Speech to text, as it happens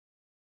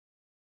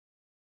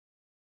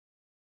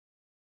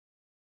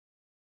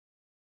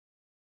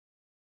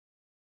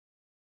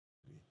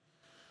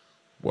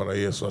Bwana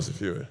Yesu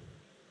asifiwe.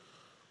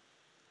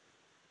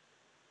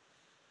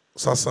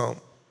 Sasa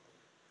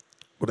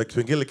kuna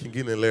kipengele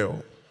kingine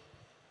leo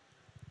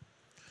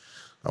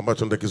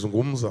ambacho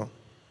nitakizungumza.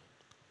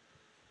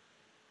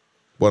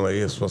 Bwana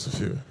Yesu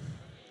asifiwe.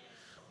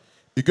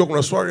 Ikiwa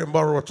kuna swali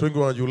ambalo watu wengi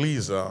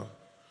wanajiuliza,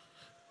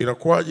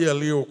 inakuwaje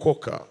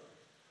aliyeokoka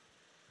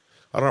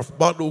alafu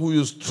bado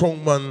huyu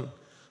strongman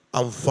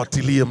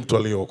amfuatilie mtu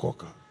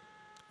aliyeokoka?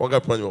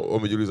 Wangapi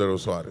wamejiuliza hilo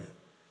swali?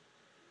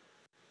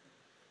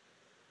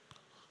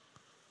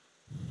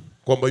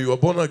 Kwamba you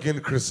are born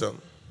again Christian,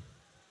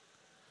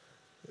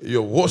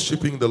 you are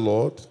worshiping the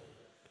Lord,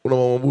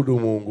 unamwabudu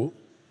Mungu,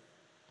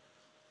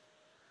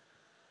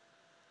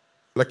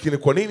 lakini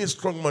kwa nini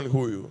strongman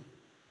huyu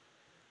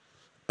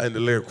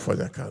aendelee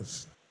kufanya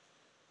kazi?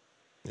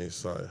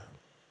 Isaya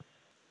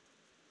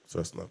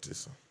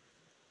 39.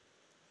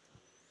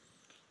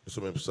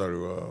 Nisome mstari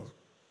wa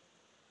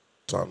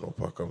 5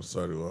 mpaka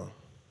mstari wa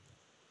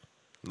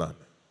 8.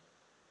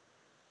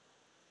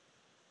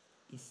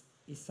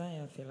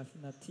 Isaya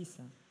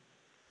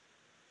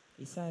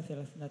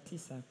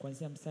 39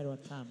 kuanzia mstari wa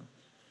 5.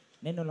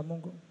 Neno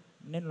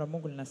la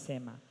Mungu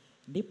linasema,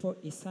 ndipo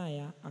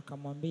Isaya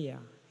akamwambia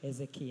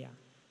Hezekia,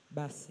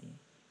 basi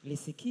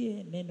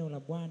lisikie neno la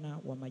Bwana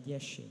wa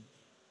majeshi.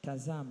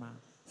 Tazama,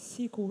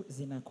 siku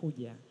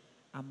zinakuja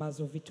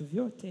ambazo vitu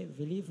vyote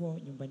vilivyo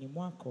nyumbani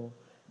mwako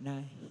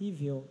na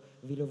hivyo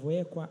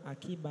vilivyowekwa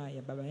akiba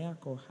ya baba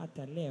yako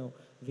hata leo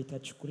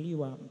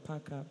vitachukuliwa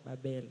mpaka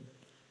Babeli.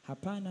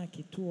 Hapana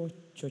kituo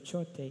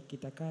chochote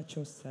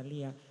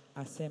kitakachosalia,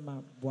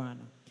 asema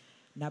Bwana.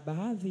 Na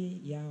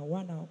baadhi ya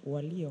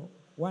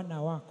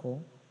wana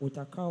wako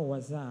utakao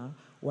wazaa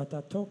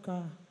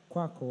watatoka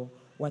kwako,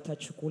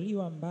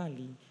 watachukuliwa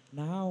mbali,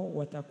 na hao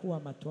watakuwa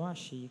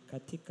matoashi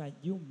katika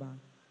jumba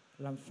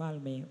la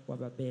mfalme wa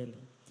Babeli.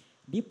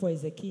 Ndipo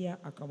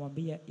Hezekia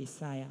akamwambia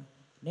Isaya,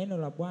 neno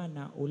la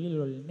Bwana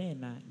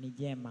ulilolinena ni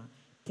jema.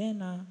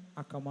 Tena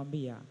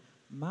akamwambia,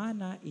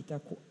 maana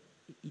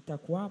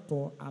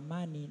itakuwapo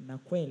amani na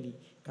kweli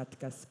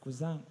katika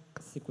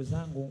siku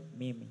zangu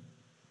mimi.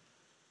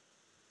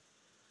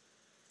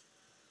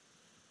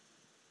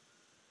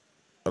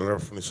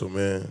 Alafu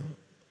nisomee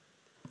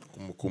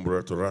Kumbukumbu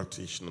la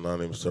Torati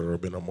 28 mstari wa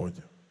 41.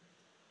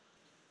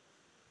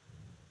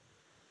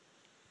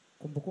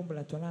 Kumbukumbu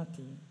la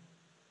Torati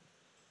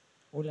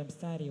ule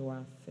mstari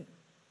wa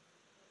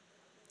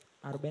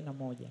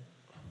 41.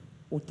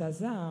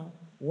 Utazaa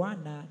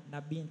wana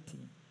na binti,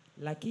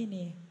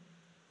 lakini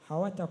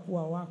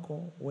hawatakuwa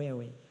wako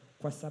wewe,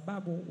 kwa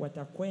sababu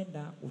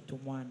watakwenda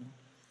utumwani.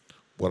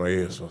 Bwana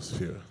Yesu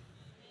asifiwe.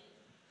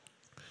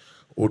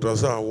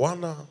 Utazaa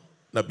wana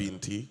na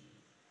binti,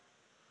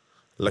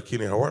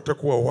 lakini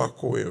hawatakuwa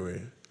wako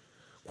wewe,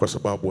 kwa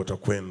sababu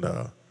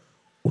watakwenda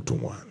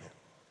utumwani.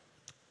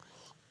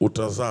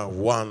 Utazaa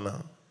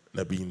wana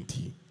na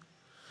binti.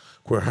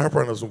 Kwa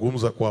hapa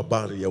anazungumza kwa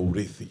habari ya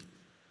urithi,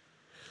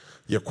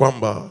 ya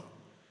kwamba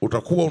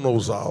utakuwa una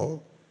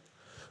uzao,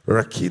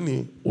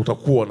 lakini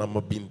utakuwa na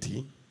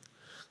mabinti.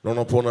 Na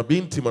unapoona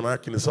binti, maana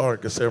yake ni sawa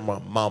akisema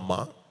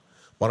mama,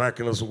 maana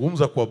yake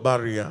anazungumza kwa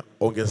habari ya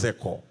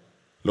ongezeko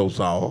la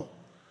uzao,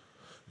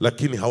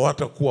 lakini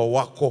hawatakuwa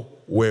wako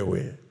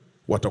wewe,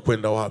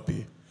 watakwenda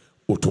wapi?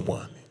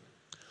 Utumwani.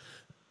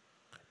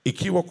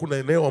 Ikiwa kuna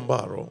eneo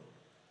ambalo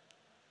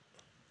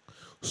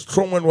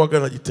strongman waga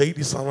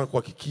anajitahidi sana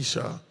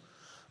kuhakikisha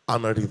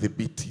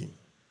analidhibiti,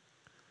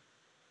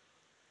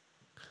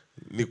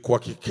 ni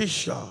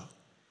kuhakikisha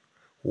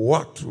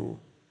watu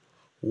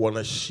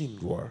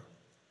wanashindwa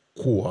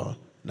kuwa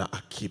na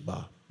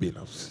akiba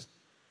binafsi.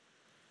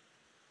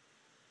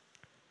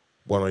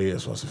 Bwana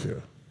Yesu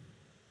asifiwe.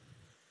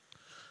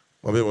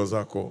 Mwambie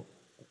mwenzako,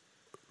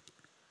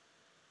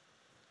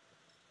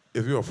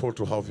 if you afford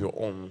to have your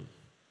own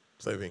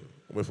saving,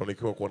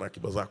 umefanikiwa kuwa na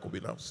akiba zako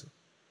binafsi.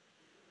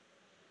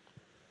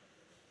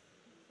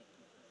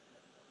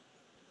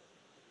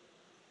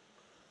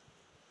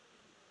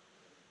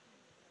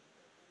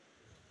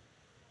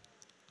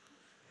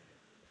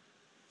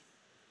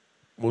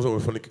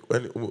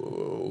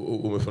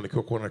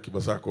 Umefanikiwa kuwa na akiba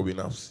zako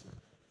binafsi.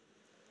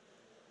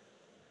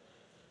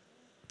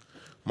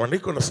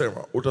 Maandiko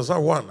nasema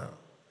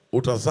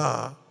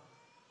utazaa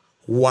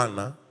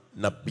wana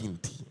na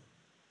binti,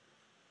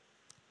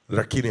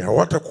 lakini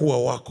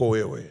hawatakuwa wako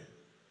wewe.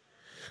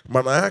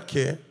 Maana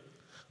yake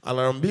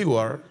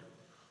anaambiwa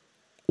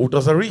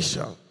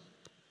utazalisha,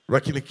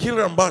 lakini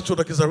kile ambacho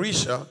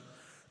utakizalisha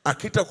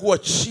akitakuwa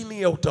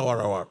chini ya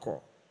utawala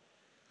wako.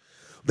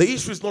 The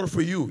issue is not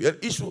for you.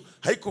 The issue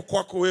haiko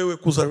kwako wewe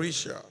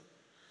kuzalisha,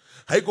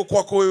 haiko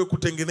kwako wewe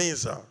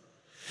kutengeneza.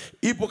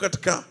 Ipo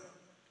katika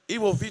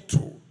hivyo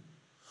vitu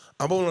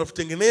ambavyo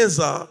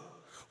unavitengeneza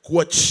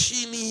kuwa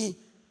chini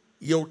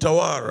ya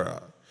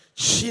utawala,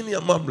 chini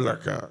ya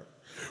mamlaka.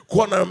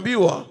 Kwa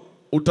naambiwa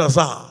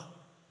utazaa.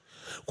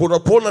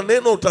 Kunapoona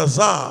neno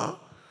utazaa,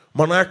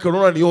 maana yake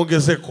unaona ni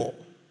ongezeko.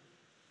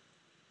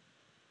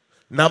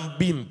 Na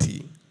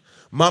binti,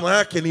 maana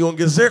yake ni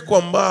ongezeko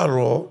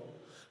ambalo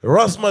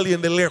lazima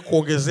liendelee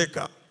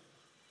kuongezeka.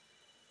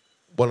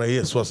 Bwana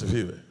Yesu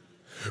asifiwe.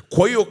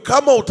 Kwa hiyo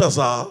kama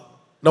utazaa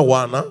na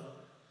wana,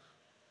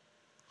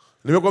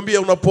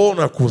 nimekwambia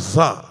unapoona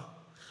kuzaa,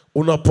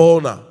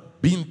 unapoona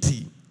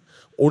binti,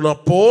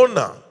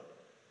 unapoona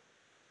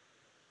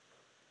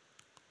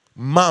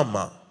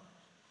mama,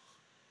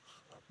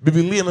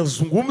 Biblia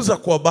inazungumza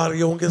kwa habari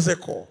ya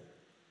ongezeko.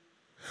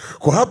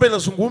 Kwa hapa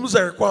inazungumza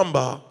ya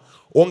kwamba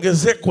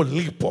ongezeko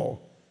lipo,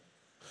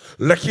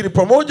 lakini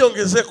pamoja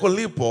ongezeko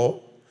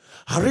lipo,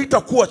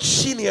 halitakuwa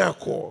chini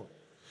yako,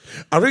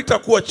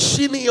 halitakuwa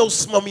chini ya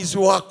usimamizi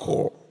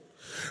wako,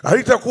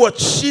 halitakuwa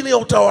chini ya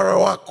utawala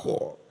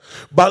wako,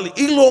 bali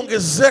ilo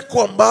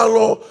ongezeko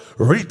ambalo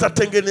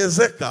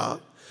litatengenezeka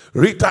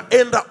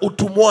litaenda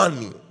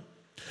utumwani.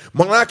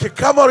 Maana yake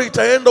kama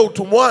litaenda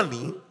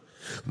utumwani,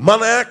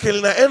 maana yake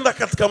linaenda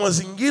katika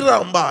mazingira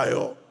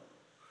ambayo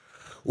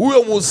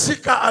huyo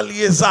mhusika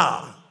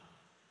aliyezaa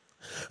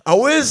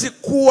hawezi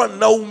kuwa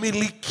na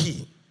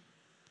umiliki.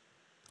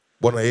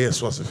 Bwana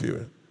Yesu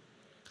asifiwe.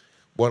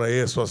 Bwana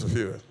Yesu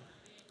asifiwe.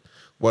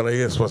 Bwana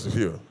Yesu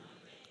asifiwe.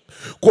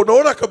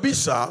 Kunaona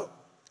kabisa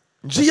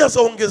njia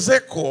za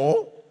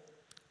ongezeko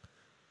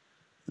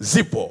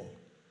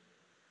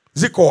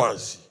ziko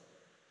wazi.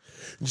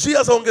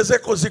 Njia za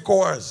ongezeko ziko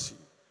wazi.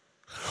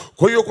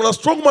 Kwa hiyo kuna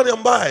strongman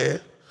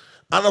ambaye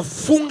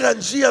anafunga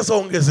njia za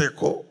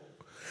ongezeko,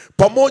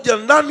 pamoja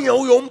ndani ya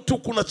huyo mtu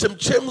kuna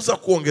chemchemu za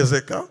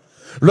kuongezeka,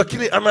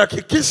 lakini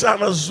anahakikisha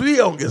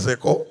anazuia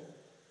ongezeko.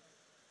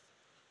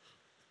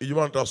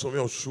 Ijumaa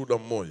nitasomea ushuhuda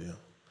mmoja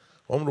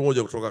wa mtu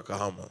mmoja kutoka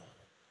Kahama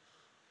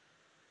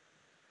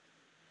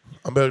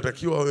ambaye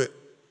alitakiwa awe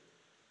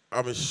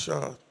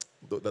amesha,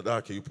 dada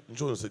yake yupo.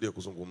 Njoo nisaidie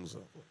kuzungumza.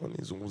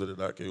 Nizungumze,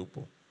 dada yake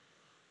yupo.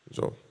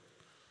 Njoo.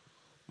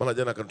 Maana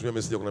jana akanitumia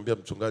message kuniambia,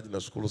 mchungaji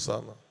nashukuru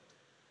sana.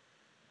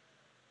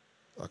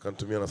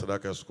 Akanitumia na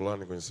sadaka ya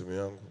shukrani kwenye simu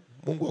yangu.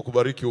 Mungu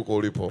akubariki huko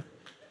ulipo.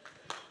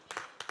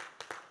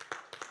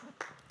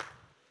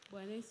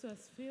 Bwana Yesu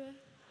asifiwe.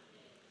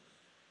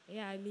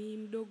 Ni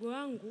mdogo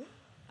wangu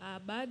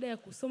baada ya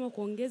kusoma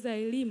kuongeza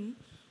elimu,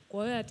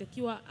 kwa hiyo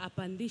atakiwa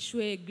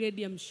apandishwe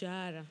grade ya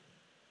mshahara.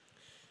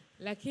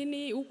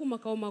 Lakini huku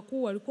makao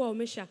makuu walikuwa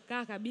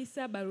wameshakaa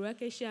kabisa, barua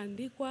yake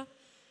ishaandikwa,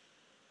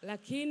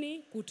 lakini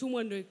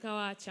kutumwa ndio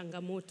ikawa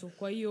changamoto.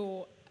 Kwa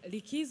hiyo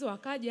likizo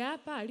akaja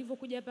hapa,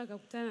 alivyokuja hapa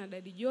akakutana na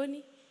Dadi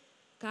John,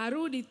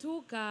 karudi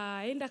tu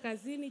kaenda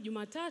kazini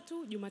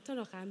Jumatatu,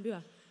 Jumatano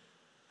akaambiwa,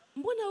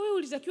 mbona wewe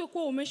ulitakiwa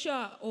kuwa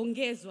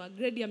umeshaongezwa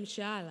grade ya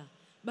mshahara?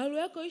 Barua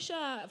yako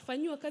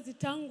ishafanywa kazi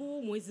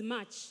tangu mwezi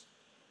Machi.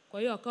 Kwa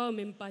hiyo akawa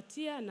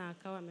amempatia na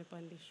akawa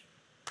amepandishwa.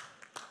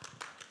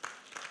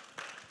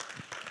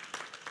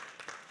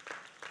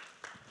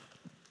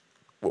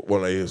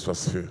 Bwana Yesu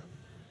asifiwe.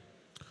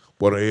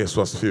 Bwana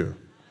Yesu asifiwe.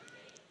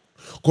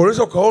 Kwa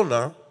hiyo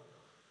ukaona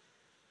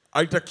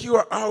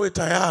alitakiwa awe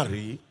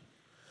tayari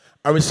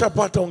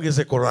ameshapata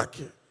ongezeko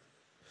lake,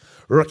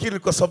 lakini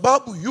kwa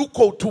sababu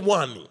yuko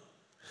utumwani,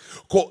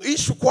 kwa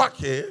issue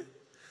kwake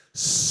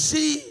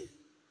si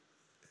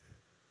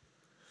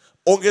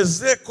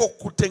ongezeko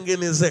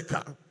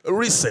kutengenezeka.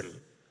 Listen,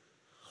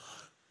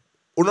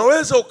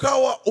 unaweza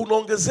ukawa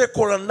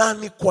unaongezeko la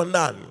ndani kwa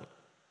ndani.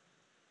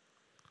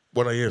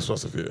 Bwana Yesu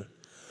asifiwe.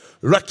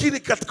 Lakini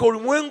katika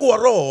ulimwengu wa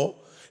roho,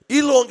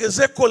 ilo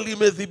ongezeko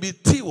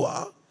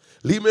limedhibitiwa,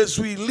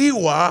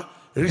 limezuiliwa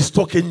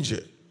lisitoke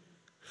nje.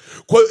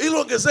 Kwa hiyo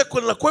ilo ongezeko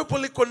linakuwepo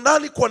liko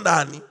ndani kwa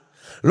ndani,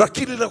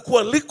 lakini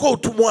linakuwa liko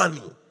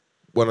utumwani.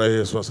 Bwana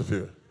Yesu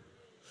asifiwe.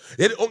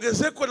 Yaani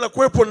ongezeko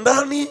linakuwepo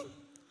ndani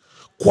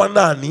kwa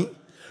ndani,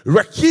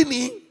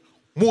 lakini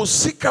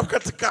muhusika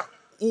katika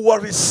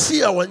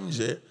uhalisia wa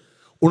nje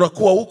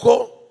unakuwa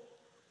huko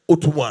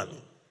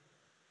utumwani.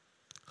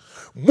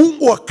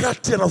 Mungu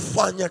wakati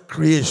anafanya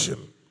creation,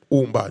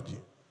 uumbaji,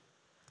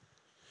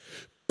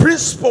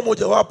 principle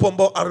mojawapo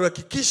ambao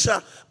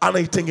alihakikisha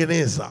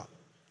anaitengeneza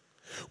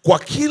kwa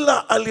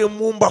kila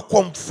aliyemuumba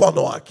kwa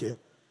mfano wake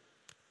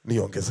ni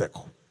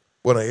ongezeko.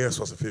 Bwana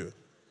Yesu asifiwe.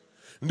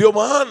 Ndio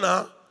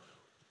maana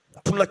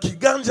tuna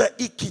kiganja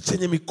hiki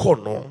chenye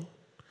mikono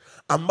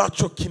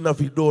ambacho kina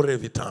vidole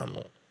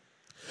vitano.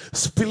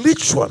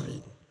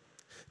 Spiritually,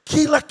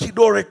 kila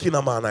kidole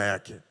kina maana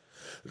yake.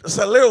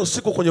 Sasa leo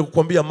siku kwenye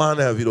kukwambia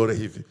maana ya vidole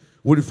hivi.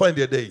 We'll find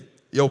a day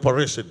ya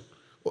operation.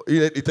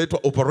 Itaitwa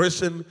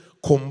operation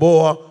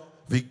komboa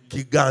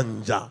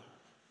kiganja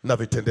na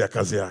vitendea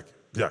kazi yake.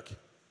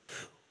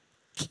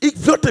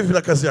 Vyote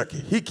vina kazi yake.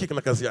 Hiki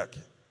kina kazi yake,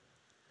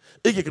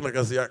 hiki kina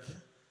kazi yake.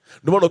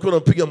 Ndio maana ukiwa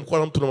unampiga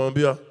mkwara mtu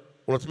unamwambia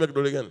unatumia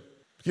kidole gani?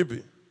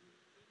 Kipi?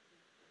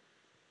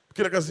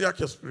 Kina kazi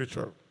yake ya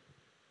spiritual.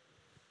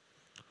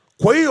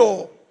 Kwa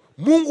hiyo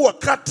Mungu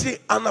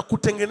wakati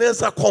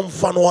anakutengeneza kwa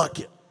mfano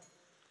wake,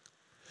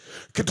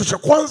 kitu cha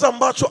kwanza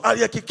ambacho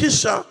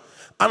alihakikisha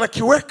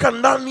anakiweka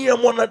ndani ya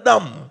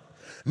mwanadamu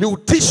ni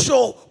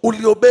utisho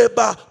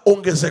uliobeba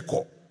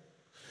ongezeko.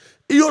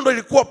 Hiyo ndio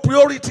ilikuwa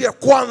priority ya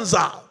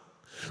kwanza.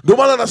 Ndio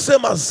maana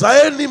anasema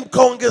zaeni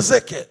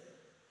mkaongezeke.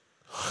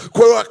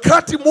 Kwa hiyo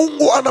wakati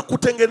Mungu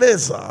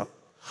anakutengeneza,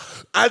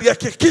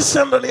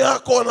 alihakikisha ndani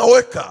yako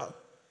anaweka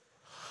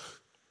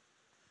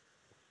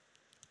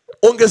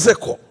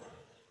ongezeko.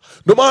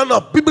 Ndio maana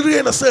Biblia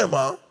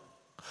inasema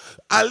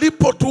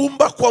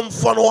alipotuumba kwa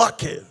mfano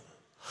wake,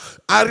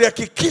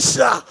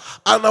 alihakikisha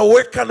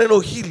anaweka neno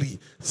hili,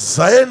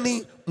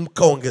 zaeni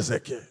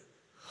mkaongezeke.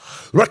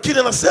 Lakini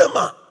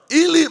anasema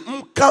ili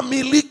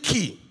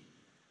mkamiliki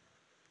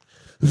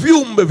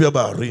viumbe vya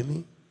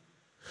baharini,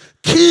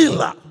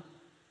 kila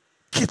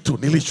kitu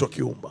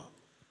nilichokiumba.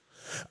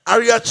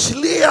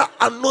 Aliachilia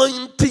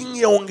anointing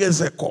ya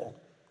ongezeko.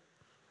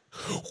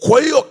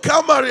 Kwa hiyo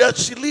kama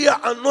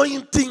aliachilia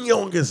anointing ya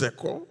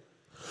ongezeko,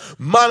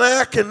 maana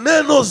yake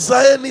neno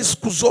zaeni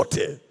siku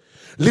zote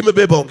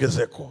limebeba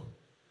ongezeko.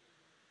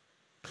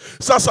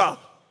 Sasa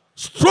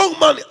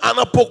strongman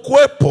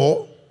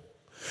anapokuwepo,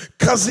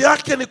 kazi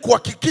yake ni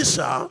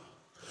kuhakikisha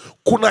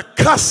kuna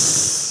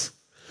kasi,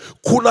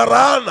 kuna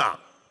laana.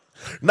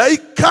 Na hii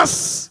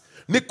kasi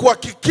ni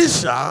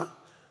kuhakikisha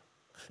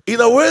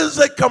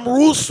inaweza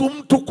ikamruhusu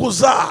mtu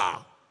kuzaa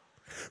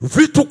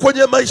vitu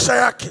kwenye maisha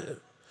yake.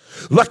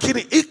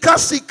 Lakini hii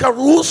kasi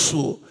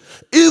ikaruhusu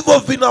hivyo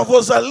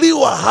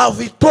vinavyozaliwa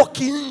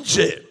havitoki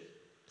nje,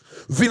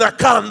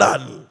 vinakaa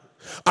ndani,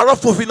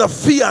 alafu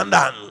vinafia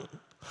ndani.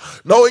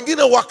 Na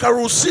wengine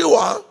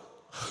wakaruhusiwa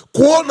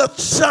kuona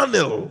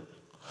channel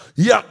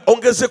ya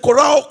ongezeko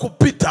lao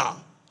kupita,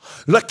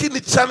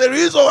 lakini channel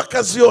hizo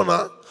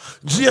wakaziona,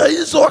 njia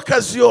hizo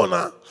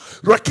wakaziona,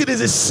 lakini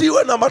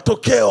zisiwe na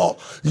matokeo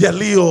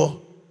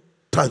yaliyo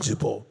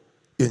tangible,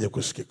 yenye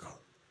kusikika.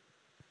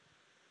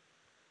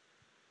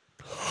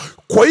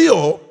 Kwa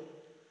hiyo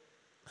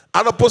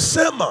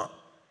anaposema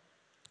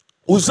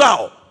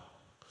uzao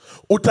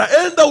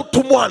utaenda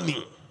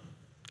utumwani,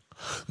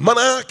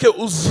 maana yake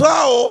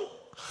uzao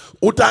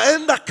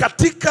utaenda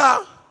katika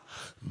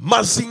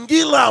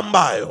mazingira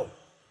ambayo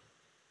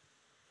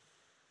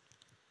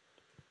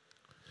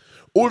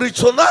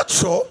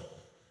ulichonacho.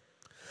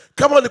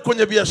 Kama ni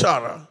kwenye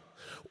biashara,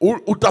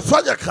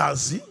 utafanya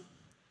kazi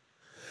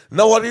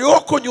na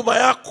walioko nyuma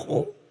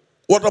yako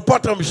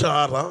watapata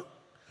mshahara.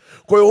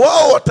 Kwa hiyo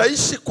wao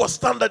wataishi kwa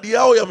standard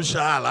yao ya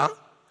mshahara.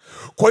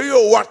 Kwa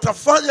hiyo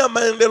watafanya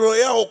maendeleo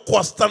yao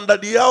kwa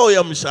standard yao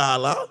ya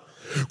mshahara.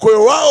 Kwa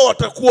hiyo wao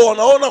watakuwa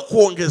wanaona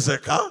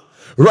kuongezeka,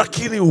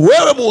 lakini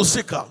wewe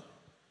muhusika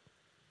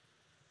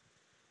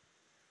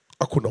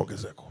hakuna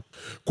ongezeko.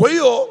 Kwa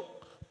hiyo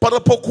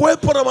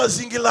panapokuwepo na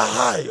mazingira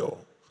hayo,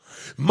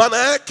 maana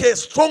yake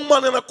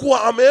strongman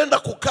anakuwa ameenda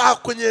kukaa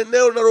kwenye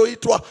eneo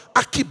linaloitwa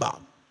akiba.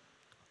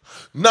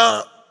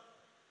 Na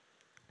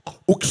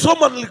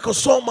ukisoma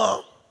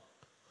nilikosoma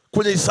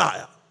kwenye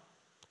Isaya,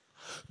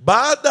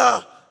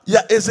 baada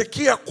ya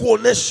Ezekia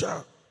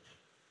kuonesha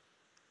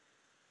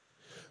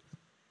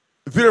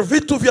vile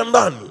vitu vya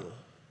ndani,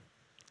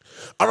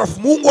 alafu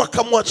Mungu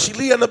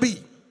akamwachilia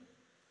nabii.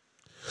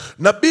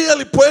 Nabii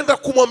alipoenda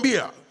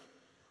kumwambia,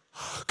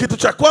 kitu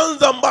cha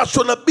kwanza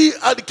ambacho nabii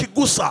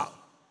alikigusa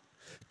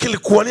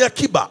kilikuwa ni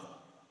akiba.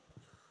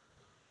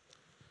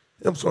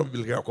 Soma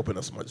Biblia yako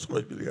pena semaji,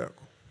 soma Biblia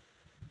yako.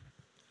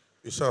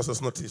 Isaya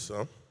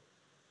 39.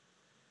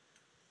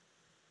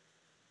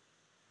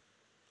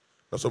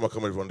 Nasoma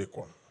kama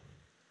ilivyoandikwa.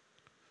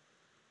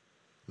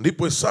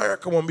 Ndipo Isaya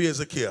akamwambia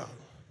Ezekia,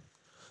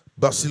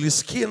 basi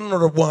lisikie neno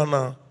la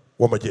Bwana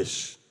wa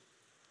majeshi.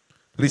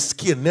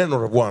 Lisikie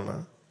neno la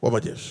Bwana wa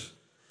majeshi.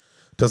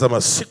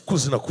 Tazama siku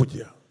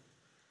zinakuja.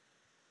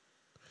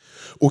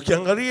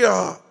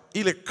 Ukiangalia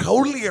ile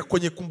kauli ya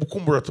kwenye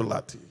Kumbukumbu la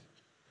Torati,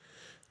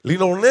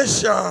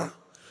 linaonesha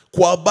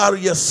kwa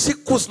habari ya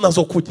siku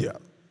zinazokuja.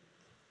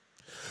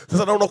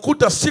 Sasa na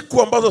unakuta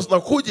siku ambazo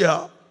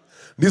zinakuja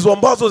ndizo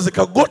ambazo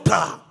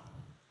zikagota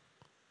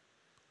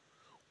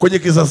kwenye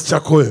kizazi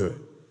chako wewe.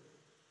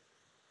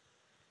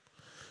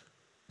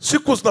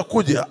 Siku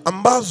zinakuja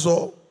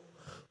ambazo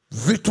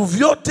vitu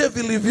vyote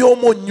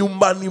vilivyomo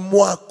nyumbani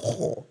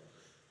mwako,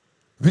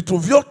 vitu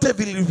vyote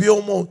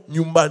vilivyomo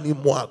nyumbani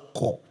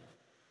mwako,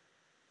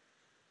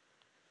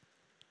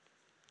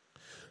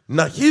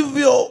 na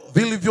hivyo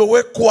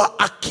vilivyowekwa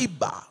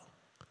akiba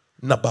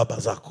na baba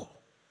zako.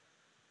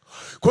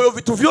 Kwa hiyo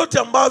vitu vyote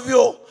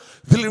ambavyo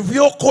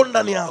vilivyoko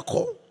ndani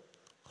yako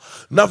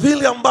na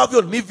vile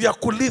ambavyo ni vya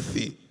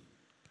kurithi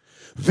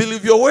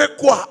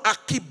vilivyowekwa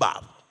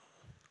akiba.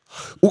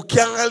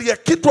 Ukiangalia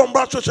kitu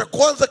ambacho cha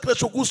kwanza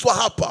kinachoguswa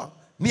hapa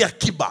ni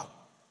akiba.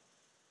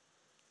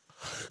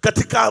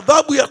 Katika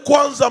adhabu ya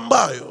kwanza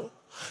ambayo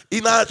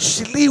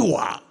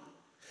inaachiliwa,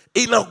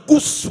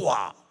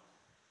 inaguswa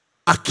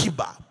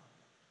akiba.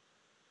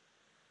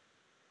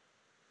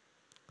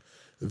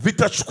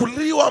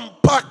 Vitachukuliwa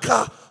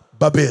mpaka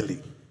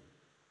Babeli.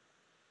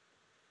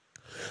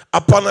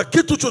 Hapana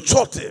kitu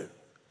chochote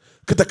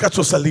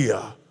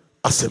kitakachosalia,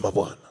 asema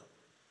Bwana.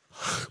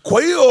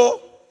 Kwa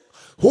hiyo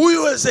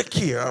huyu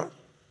Ezekia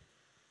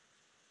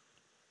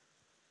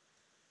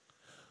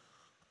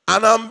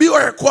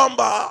anaambiwa ya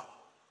kwamba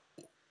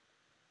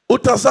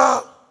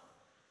utazaa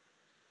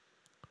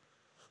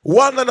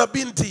wana na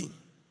binti,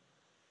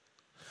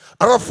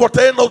 alafu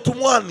wataenda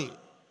utumwani.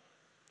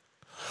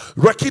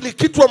 Lakini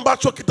kitu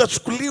ambacho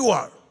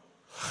kitachukuliwa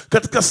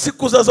katika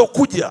siku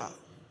zinazokuja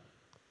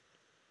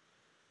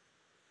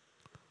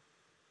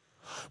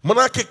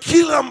Manake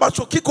kila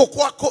ambacho kiko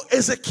kwako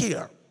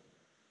Hezekia,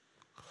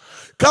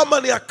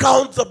 kama ni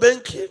account za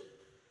benki,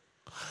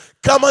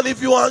 kama ni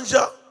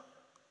viwanja,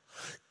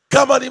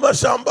 kama ni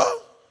mashamba,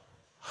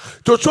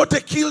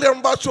 chochote kile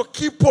ambacho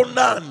kipo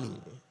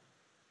ndani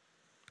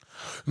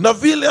na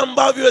vile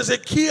ambavyo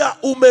Hezekia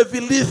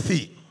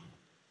umevilithi.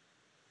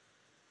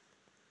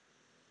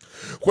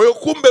 Kwa hiyo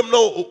kumbe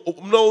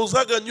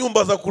mnaouzaga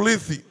nyumba za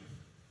kurithi,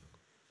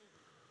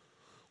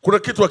 kuna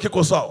kitu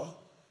hakiko sawa.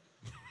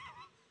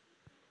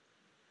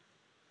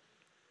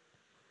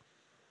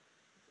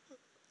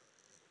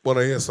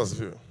 Bwana Yesu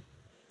asifiwe.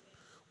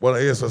 Bwana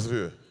Yesu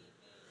asifiwe.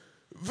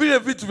 Vile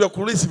vitu vya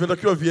kurithi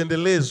vinatakiwa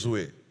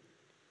viendelezwe.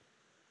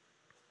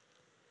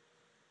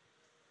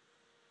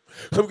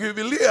 Sababu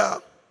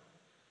Biblia,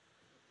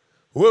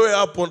 wewe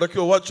hapo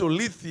unatakiwa uache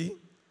urithi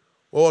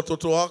wa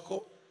watoto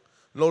wako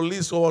na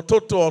urithi wa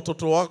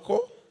watoto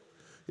wako,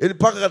 yaani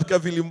paka katika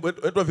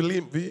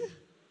vilimbi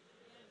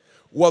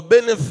wa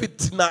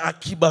benefit na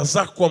akiba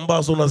zako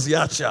ambazo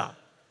unaziacha.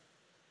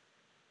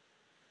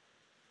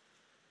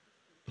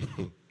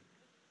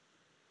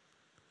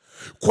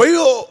 Kwa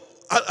hiyo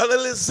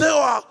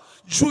anaelezewa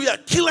juu ya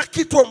kila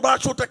kitu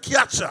ambacho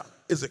utakiacha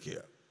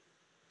Hezekia.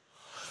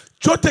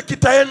 Chote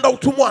kitaenda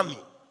utumwani.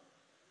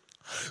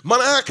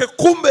 Maana yake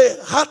kumbe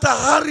hata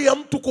hari ya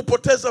mtu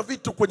kupoteza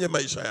vitu kwenye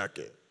maisha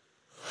yake,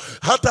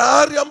 hata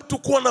hari ya mtu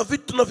kuwa na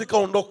vitu na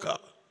vikaondoka,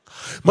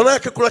 maana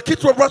yake kuna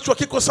kitu ambacho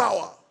hakiko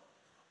sawa.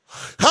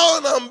 Hawa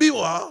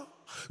wanaambiwa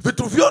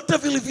vitu vyote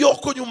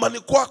vilivyoko nyumbani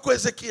kwako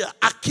Hezekia,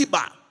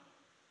 akiba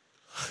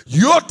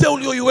yote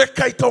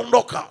ulioiweka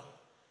itaondoka.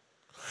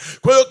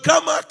 Kwa hiyo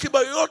kama akiba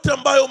yote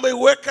ambayo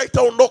umeiweka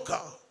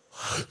itaondoka,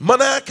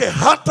 maana yake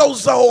hata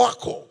uzao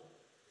wako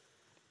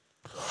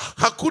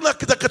hakuna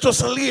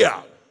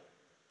kitakachosalia,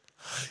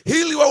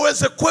 ili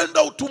waweze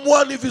kwenda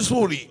utumwani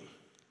vizuri,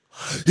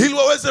 ili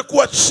waweze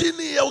kuwa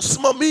chini ya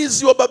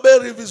usimamizi wa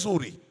Babeli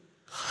vizuri,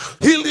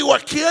 ili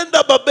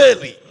wakienda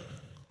Babeli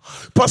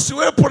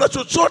pasiwepo na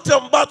chochote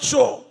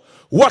ambacho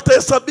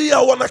watahesabia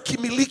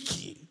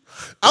wanakimiliki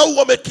au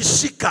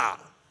wamekishika.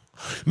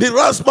 Ni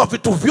lazima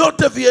vitu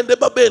vyote viende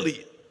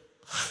Babeli.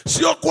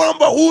 Sio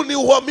kwamba huu ni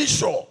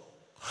uhamisho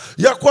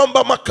ya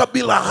kwamba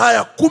makabila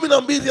haya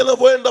 12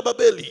 yanavyoenda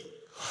Babeli,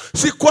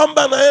 si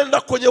kwamba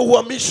anaenda kwenye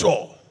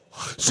uhamisho,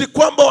 si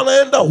kwamba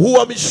wanaenda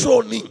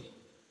uhamishoni.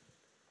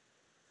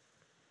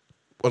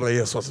 Bwana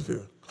Yesu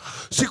asifiwe.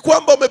 Si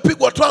kwamba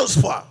wamepigwa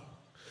transfer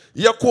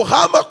ya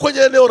kuhama kwenye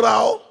eneo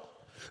lao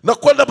na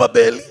kwenda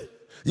Babeli,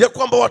 ya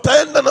kwamba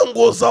wataenda na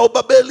nguo zao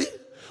Babeli,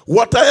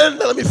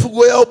 wataenda na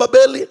mifugo yao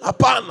Babeli.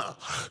 Hapana,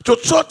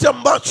 chochote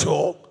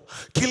ambacho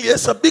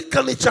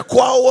kilihesabika ni cha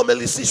kwao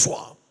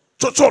wamelisishwa,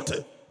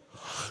 chochote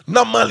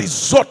na mali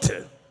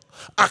zote,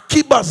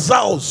 akiba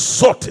zao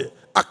zote,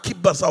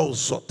 akiba zao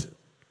zote.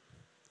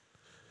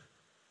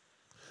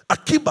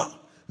 Akiba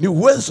ni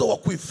uwezo wa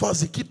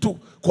kuhifadhi kitu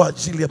kwa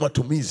ajili ya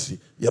matumizi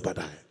ya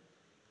baadaye.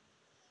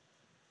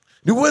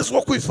 Ni uwezo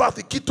wa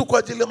kuhifadhi kitu kwa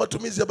ajili ya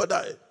matumizi ya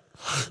baadaye.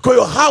 Kwa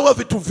hiyo hawa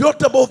vitu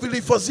vyote ambavyo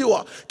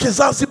vilihifadhiwa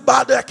kizazi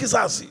baada ya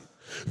kizazi,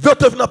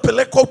 vyote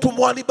vinapelekwa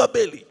utumwani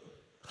Babeli.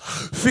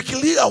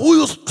 Fikiria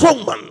huyu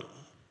strongman,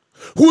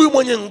 huyu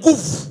mwenye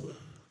nguvu,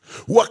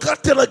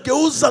 wakati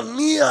anageuza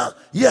nia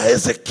ya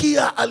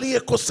Hezekia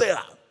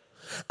aliyekosea,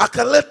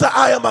 akaleta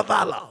haya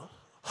madhara.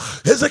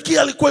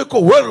 Hezekia alikuwa yuko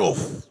well off.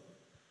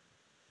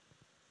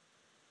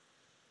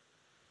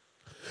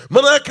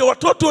 Maana yake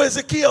watoto wa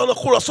Hezekia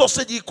wanakula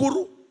sausage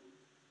Ikuru,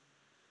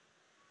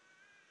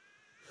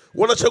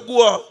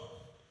 wanachagua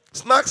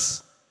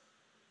snacks,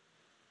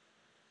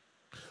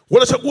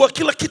 wanachagua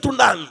kila kitu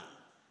ndani.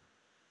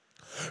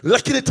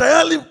 Lakini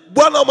tayari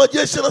Bwana wa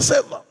majeshi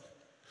anasema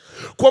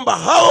kwamba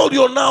hawa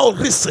ulionao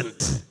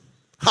recent,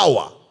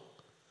 hawa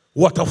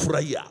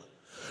watafurahia.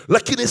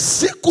 Lakini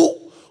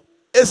siku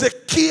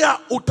Hezekia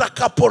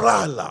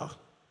utakaporala,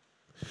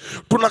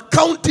 tuna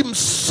kaunti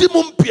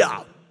msimu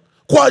mpya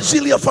kwa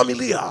ajili ya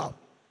familia.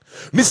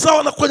 Ni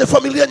sawa na kwenye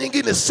familia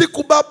nyingine,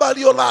 siku baba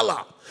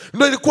aliyolala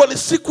ndio ilikuwa ni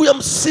siku ya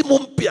msimu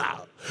mpya.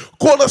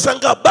 Kwa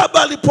unashangaa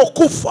baba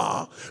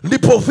alipokufa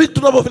ndipo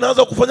vitu navyo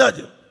vinaanza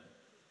kufanyaje?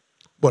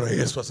 Bwana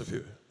Yesu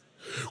asifiwe.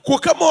 Kwa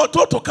kama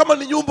watoto, kama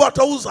ni nyumba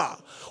watauza,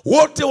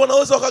 wote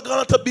wanaweza wakagawana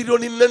hata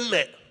bilioni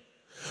 4.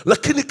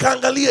 Lakini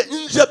kaangalie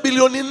nje ya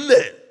bilioni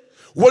 4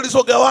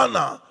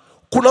 walizogawana,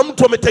 kuna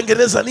mtu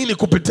ametengeneza nini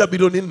kupitia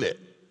bilioni 4?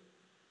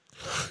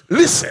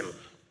 Listen,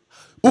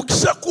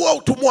 ukishakuwa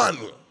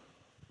utumwani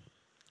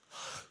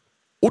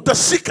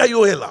utashika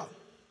hiyo hela,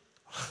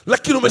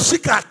 lakini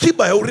umeshika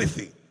akiba ya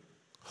urithi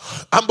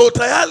ambayo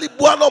tayari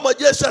Bwana wa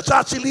majeshi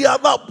ataachilia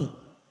adhabu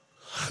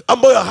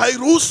ambayo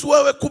hairuhusu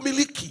wewe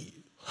kumiliki,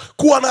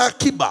 kuwa na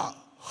akiba.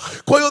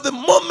 Kwa hiyo the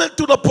moment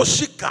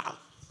unaposhika,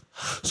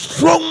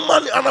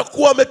 strongman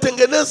anakuwa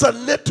ametengeneza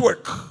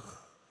network.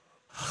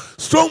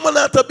 Strongman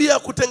ana tabia ya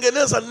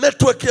kutengeneza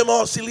network ya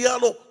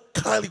mawasiliano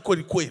kali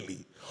kweli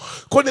kweli.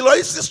 Kwa ni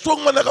rahisi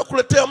strongman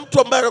akakuletea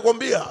mtu ambaye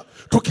akakwambia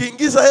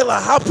tukiingiza hela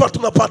hapa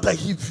tunapata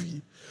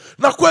hivi.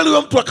 Na kweli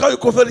huyo mtu akawa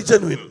yuko very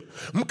genuine.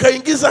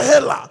 Mkaingiza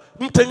hela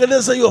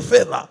mtengeneze hiyo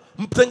fedha,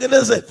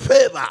 mtengeneze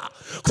fedha.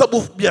 Kwa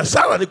sababu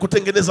biashara ni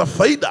kutengeneza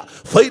faida,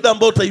 faida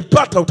ambayo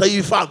utaipata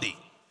utaihifadhi,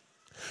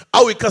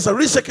 au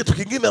ikazalisha kitu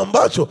kingine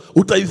ambacho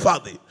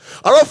utahifadhi.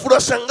 Alafu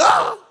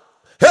unashangaa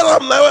hela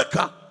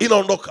mnaweka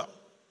inaondoka.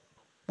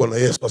 Bwana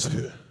Yesu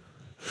asifiwe.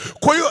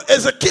 Kwa hiyo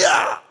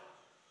Ezekia,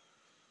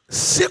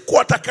 siku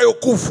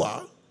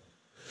atakayokufa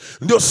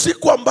ndio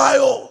siku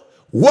ambayo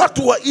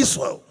watu wa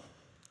Israeli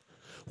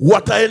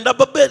wataenda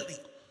Babeli.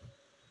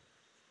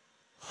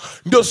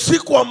 Ndio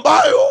siku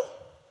ambayo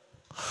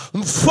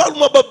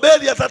mfalme wa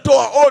Babeli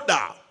atatoa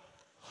oda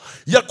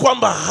ya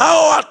kwamba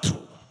hao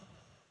watu.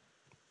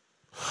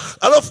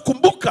 Alafu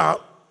kumbuka,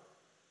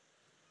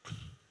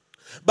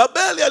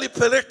 Babeli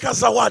alipeleka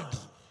zawadi.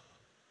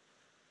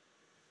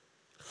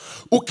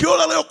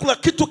 Ukiona leo kuna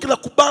kitu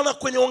kinakubana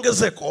kwenye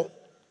ongezeko,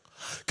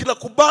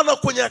 kinakubana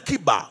kwenye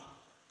akiba,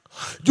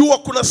 jua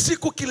kuna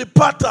siku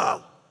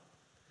kilipata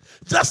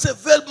just a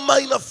very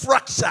minor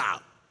fracture,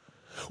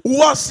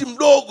 uasi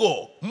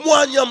mdogo,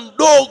 mwanya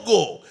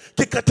mdogo,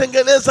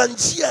 kikatengeneza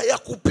njia ya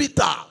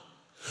kupita.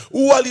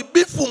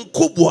 Uharibifu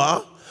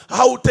mkubwa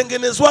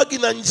hautengenezwagi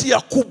na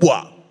njia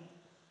kubwa.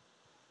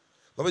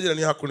 Mabajira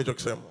ni hako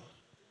nilichokisema.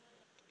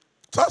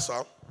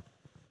 Sasa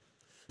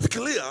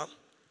fikiria,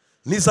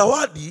 ni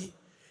zawadi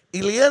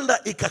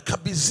ilienda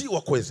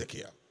ikakabidhiwa kwa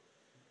Ezekia.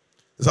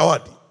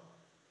 Zawadi,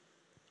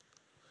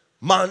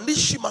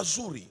 maandishi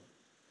mazuri,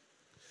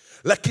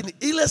 lakini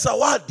ile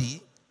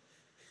zawadi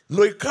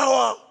ndio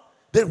ikawa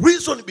the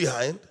reason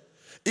behind,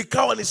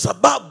 ikawa ni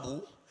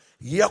sababu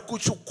ya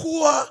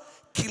kuchukua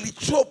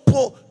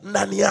kilichopo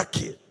ndani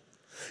yake.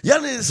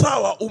 Yani ni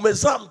sawa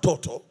umezaa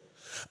mtoto,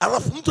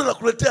 alafu mtu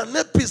anakuletea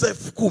nepi za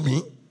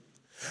 10,000,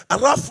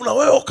 alafu na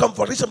wewe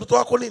ukamfundisha mtoto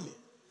wako nini?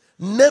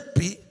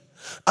 Nepi.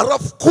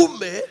 Alafu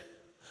kumbe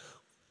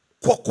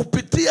kwa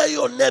kupitia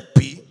hiyo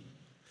nepi,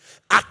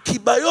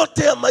 akiba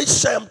yote ya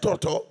maisha ya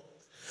mtoto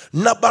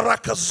na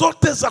baraka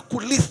zote za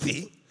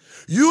kurithi,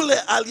 yule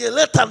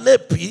aliyeleta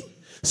nepi,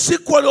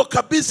 siku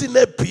aliyokabidhi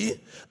nepi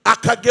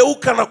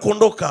akageuka na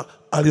kuondoka,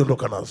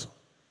 aliondoka nazo.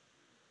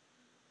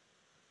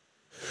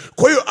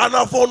 Kwa hiyo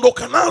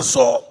anavyoondoka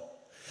nazo,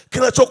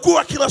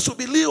 kinachokuwa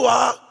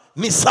kinasubiriwa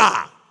ni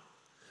saa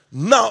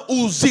na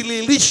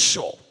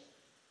uzililisho.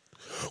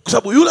 Kwa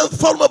sababu yule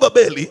mfalme wa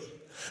Babeli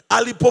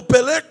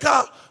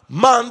alipopeleka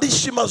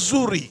maandishi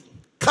mazuri,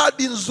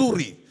 kadi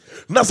nzuri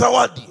na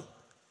zawadi,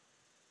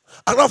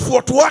 alafu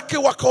watu wake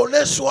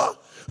wakaoneshwa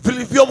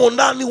vilivyomo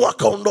ndani,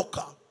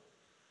 wakaondoka.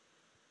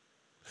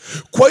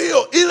 Kwa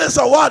hiyo ile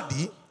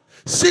zawadi,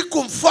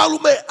 siku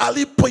mfalme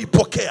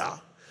alipoipokea,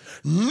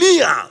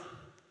 nia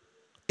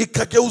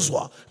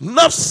ikageuzwa,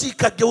 nafsi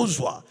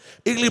ikageuzwa.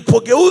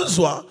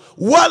 Ilipogeuzwa,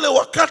 wale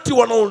wakati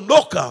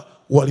wanaondoka,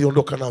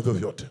 waliondoka navyo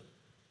vyote.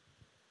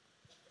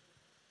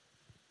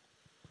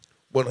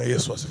 Bwana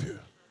Yesu asifiwe.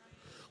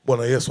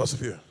 Bwana Yesu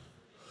asifiwe.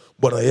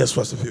 Bwana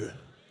Yesu asifiwe.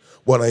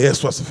 Bwana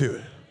Yesu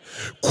asifiwe.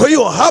 Kwa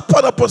hiyo hapa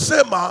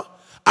anaposema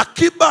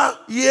akiba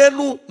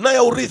yenu na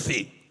ya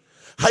urithi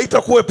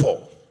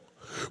haitakuwepo,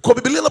 kwa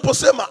Biblia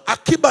inaposema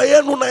akiba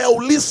yenu na ya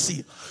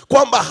ulisi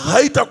kwamba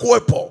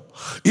haitakuwepo,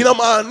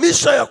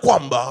 inamaanisha ya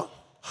kwamba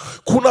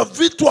kuna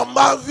vitu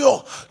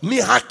ambavyo ni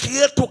haki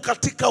yetu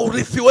katika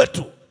urithi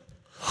wetu,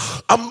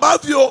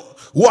 ambavyo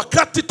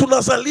wakati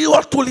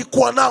tunazaliwa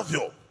tulikuwa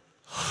navyo,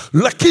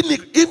 lakini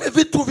hivi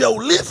vitu vya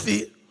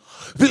urithi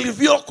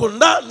vilivyoko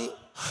ndani,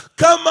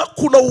 kama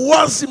kuna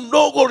uwazi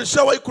mdogo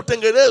ulishawahi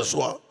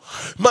kutengenezwa,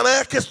 maana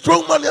yake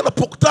strongman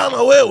anapokutana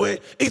na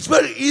wewe, it's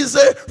very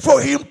easy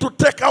for him to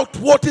take out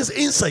what is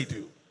inside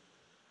you.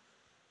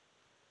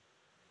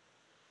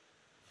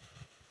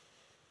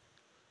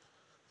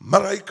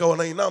 Malaika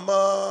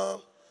wanainama.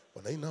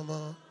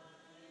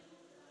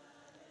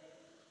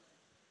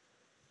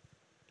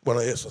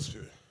 Bwana Yesu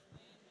asifiwe.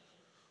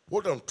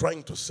 What I'm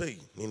trying to say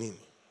ni nini?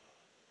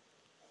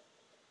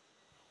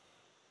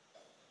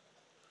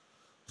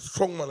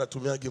 Strongman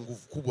anatumiaje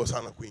nguvu kubwa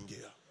sana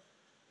kuingia,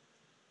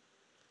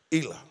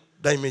 ila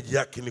damage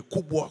yake ni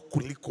kubwa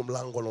kuliko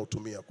mlango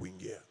anaotumia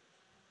kuingia.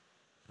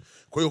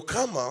 Kwa hiyo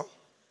kama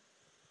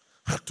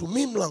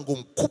hatumii mlango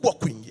mkubwa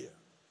kuingia,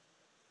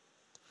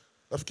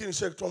 nafikiri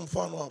nishatoa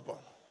mfano hapa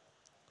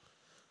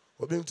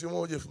wa binti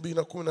moja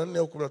 2014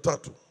 au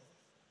 13.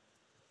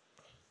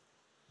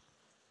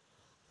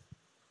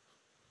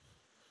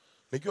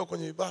 Nikiwa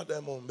kwenye ibada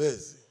ya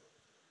maombezi,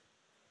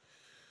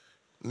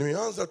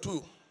 nimeanza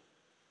tu,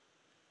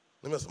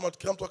 nimesema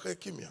kila mtu akae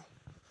kimya.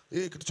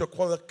 Hii kitu cha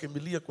kwanza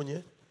kukimbilia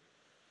kwenye,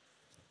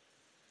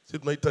 sisi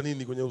tunaita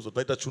nini kwenye uso?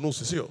 Tunaita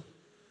chunusi, sio?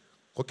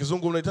 Kwa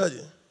kizungu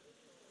mnahitaji?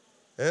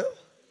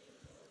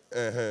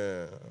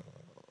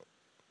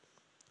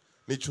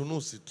 Ni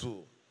chunusi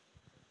tu.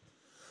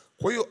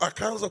 Kwa hiyo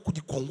akaanza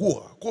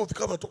kujikwangua, kwa hiyo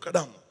kama toka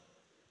damu.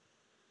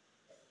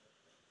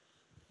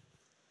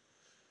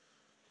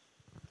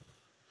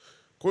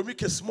 Kwa hiyo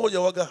kesi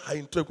moja waga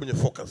hainitoi kwenye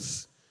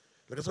focus.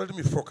 Nikasema let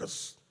me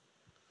focus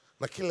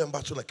na kile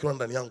ambacho nakiona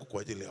ndani yangu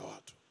kwa ajili ya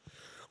watu.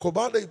 Kwa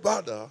baada ya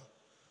ibada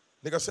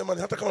nikasema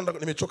hata kama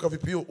nimechoka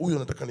vipi, huyo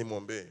nataka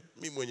nimwombee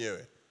mimi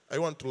mwenyewe. I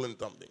want to learn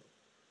something.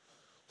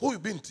 Huyu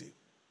binti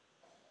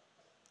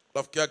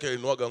rafiki yake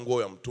alinuaga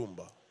nguo ya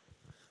mtumba.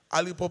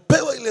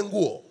 Alipopewa ile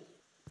nguo,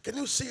 can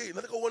you see,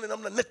 nataka uone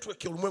namna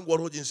network ya ulimwengu wa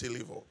roho jinsi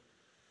ilivyo.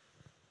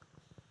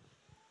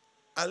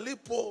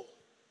 Alipo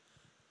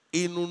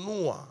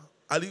inunua,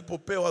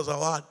 alipopewa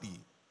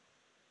zawadi,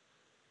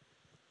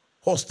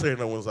 hostel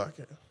na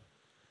wenzake,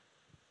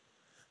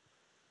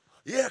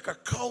 yeye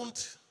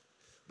account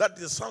that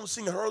is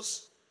something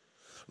else.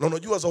 Na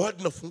unajua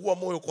zawadi inafungua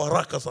moyo kwa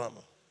haraka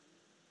sana.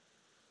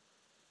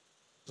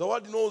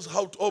 Zawadi knows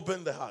how to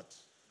open the heart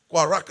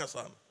kwa haraka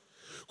sana.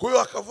 Kwa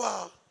hiyo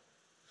akavaa.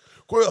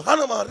 Kwa hiyo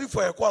hana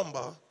maarifa ya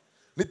kwamba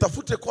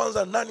nitafute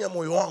kwanza ndani ya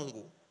moyo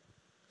wangu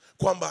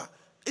kwamba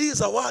hii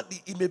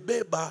zawadi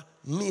imebeba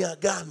nia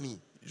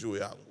gani juu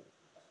yangu.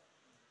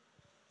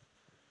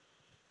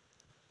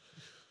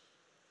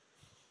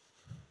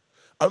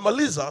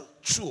 Amaliza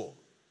chuo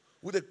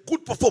with a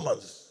good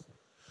performance.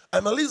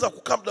 Amaliza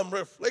kukaa muda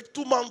mrefu,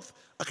 like 2 months,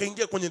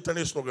 akaingia kwenye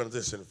international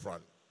organization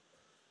fulani.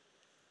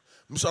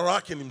 Mshahara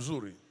wake ni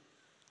mzuri.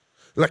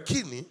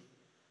 Lakini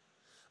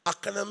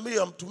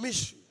akaniambia,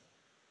 mtumishi,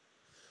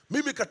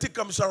 mimi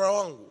katika mshahara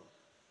wangu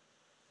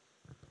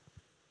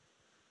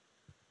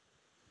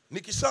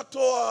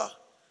nikishatoa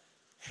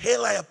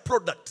hela ya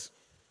product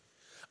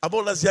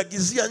ambayo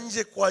naziagizia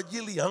nje kwa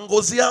ajili ya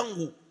ngozi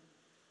yangu,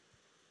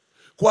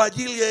 kwa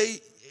ajili ya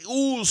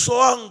uso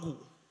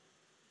wangu,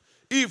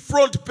 hii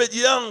front page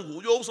yangu,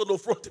 unajua uso ndio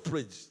front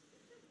page.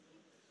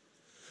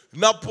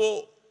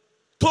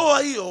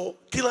 Napotoa hiyo,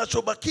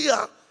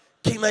 kinachobakia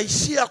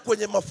kinaishia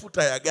kwenye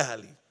mafuta ya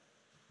gari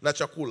na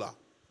chakula,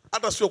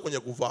 hata sio kwenye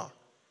kuvaa.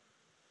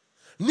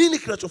 Nini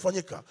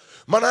kinachofanyika?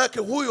 Maana yake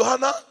huyu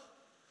hana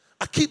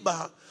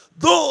akiba,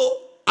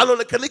 though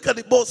anaonekanika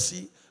ni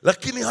bosi,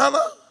 lakini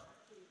hana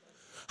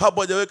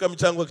hapo, hajaweka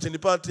mchango wa kitchen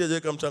party,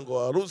 hajaweka mchango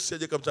wa harusi,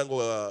 hajaweka mchango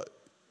wa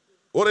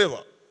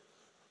whatever.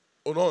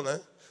 Unaona?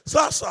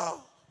 Sasa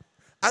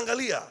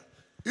angalia,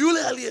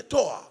 yule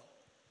aliyetoa,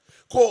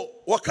 kwa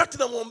wakati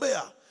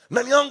namuombea,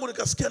 ndani yangu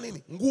nikasikia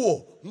nini?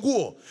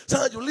 Nguo.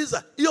 Sasa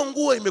najiuliza, hiyo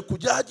nguo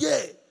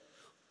imekujaje?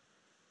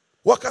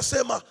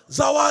 Wakasema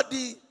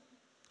zawadi.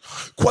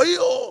 Kwa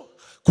hiyo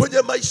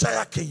kwenye maisha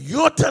yake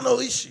yote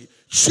anayoishi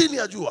chini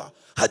ya jua,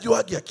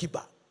 hajuagi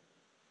akiba.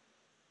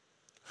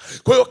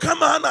 Kwa hiyo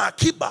kama hana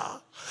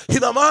akiba,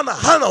 ina maana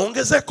hana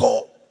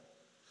ongezeko.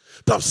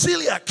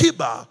 Tafsiri ya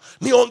akiba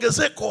ni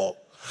ongezeko.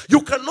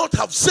 You cannot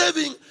have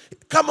saving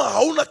kama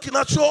hauna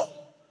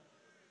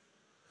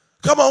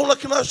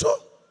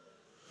kinacho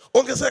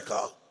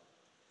ongezeka.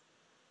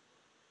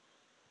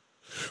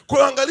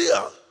 Kwa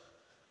angalia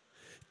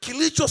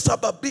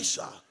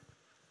kilichosababisha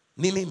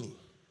ni nini?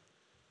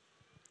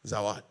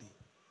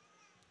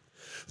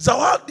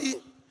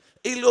 Zawadi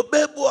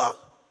iliyobebwa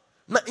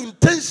na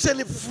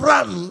intention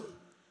fulani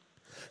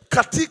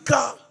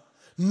katika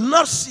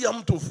nafsi ya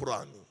mtu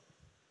fulani.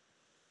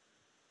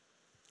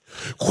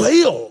 Kwa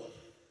hiyo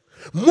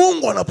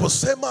Mungu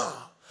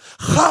anaposema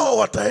hawa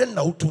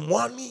wataenda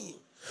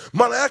utumwani,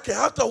 maana yake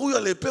hata huyu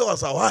aliyepewa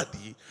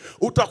zawadi,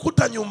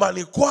 utakuta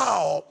nyumbani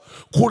kwao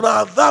kuna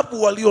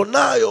adhabu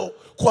walionayo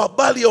kwa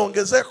habari ya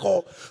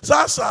ongezeko.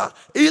 Sasa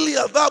ili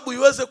adhabu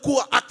iweze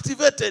kuwa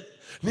activated,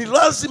 ni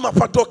lazima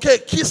patokee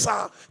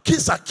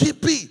kisa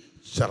kipi?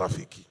 Cha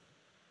rafiki.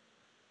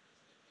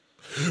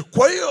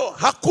 Kwa hiyo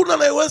hakuna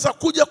anayeweza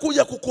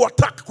kuja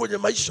kukuattack kwenye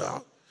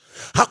maisha,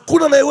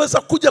 hakuna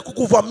anayeweza kuja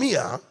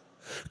kukuvamia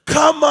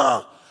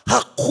kama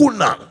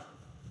hakuna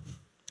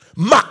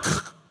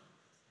mark.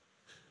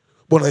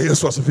 Bwana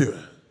Yesu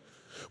asifiwe.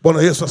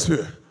 Bwana Yesu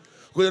asifiwe.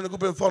 Ngoja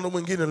nikupe mfano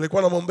mwingine.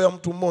 Nilikuwa namwombea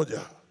mtu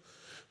mmoja,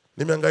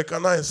 nimehangaika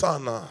naye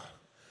sana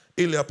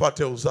ili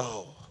apate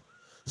uzao.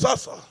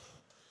 Sasa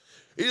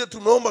ile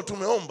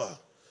tumeomba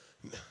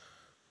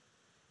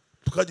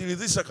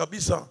tukajiridhisha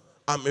kabisa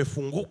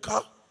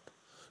amefunguka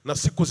na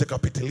siku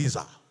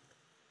zikapitiliza.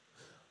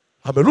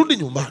 Amerudi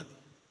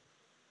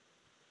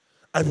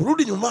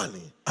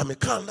nyumbani,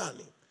 amekaa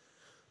ndani.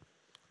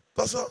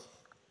 Sasa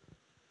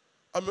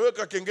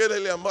ameweka kengele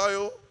ile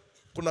ambayo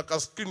kuna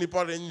kaskrini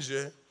pale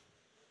nje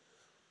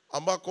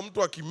ambako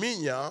mtu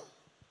akiminya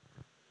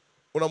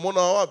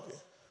unamwona wapi?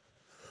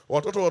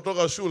 Watoto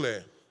watoka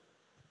shule.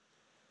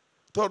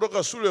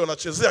 Watoka shule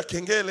wanachezea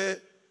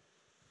kengele.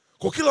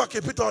 Kwa kila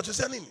wakipita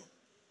wanachezea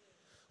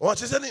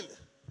nini?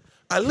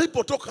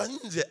 Alipotoka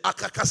nje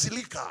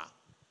akakasilika.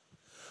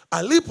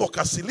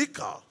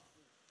 Alipokasilika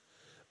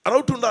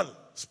anarudi ndani,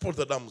 sport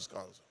the damu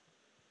zikaanza.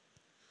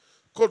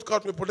 Kwa hiyo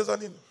tumepoteza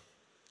nini?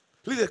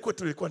 Lile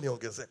kwetu lilikuwa ni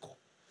ongezeko.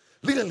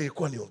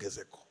 Lilikuwa ni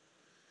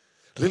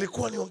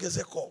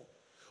ongezeko.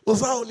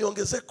 Uzao ni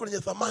ongezeko lenye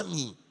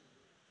thamani.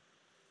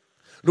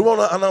 Ndio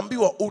maana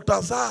anaambiwa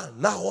utazaa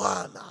na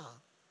wana.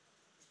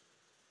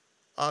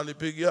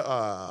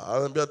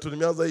 Ananiambia tu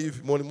nimeanza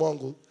hivi moyoni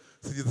mwangu,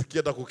 sijisikia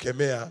hata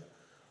kukemea.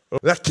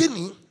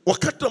 Lakini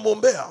wakati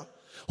tunamwombea,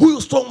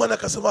 huyu strongman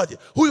akasemaje?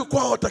 Huyu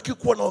kwao hataki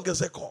kuwa na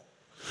ongezeko.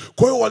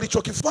 Kwa hiyo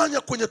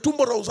walichokifanya kwenye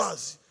tumbo la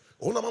uzazi,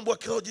 una mambo ya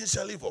kiroho jinsi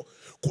alivyo.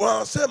 Kwa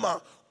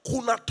anasema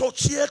kuna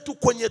tochi yetu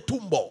kwenye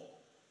tumbo.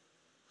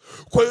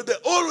 Kwa hiyo they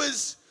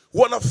always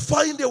wana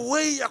find a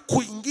way ya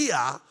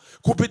kuingia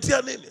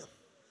kupitia nini?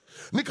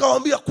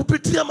 Nikawaambia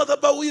kupitia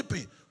madhabahu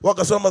ipi?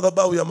 Wakasema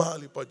madhabahu ya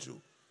mahali pa juu.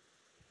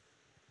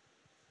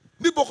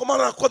 Ndipo kwa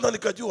mara ya kwanza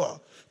nikajua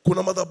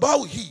kuna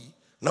madhabahu hii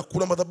na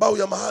kuna madhabahu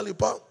ya mahali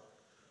pa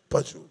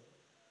juu.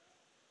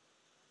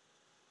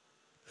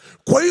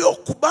 Kwa hiyo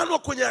kubanwa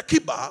kwenye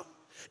akiba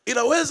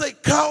inaweza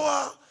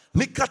ikawa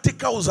ni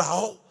katika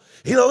uzao,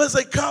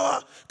 inaweza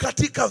ikawa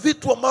katika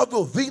vitu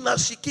ambavyo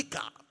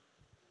vinashikika.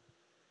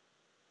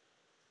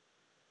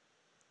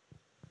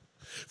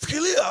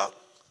 Fikiria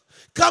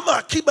kama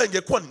akiba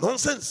ingekuwa ni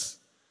nonsense,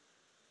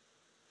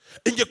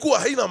 ingekuwa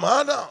haina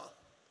maana,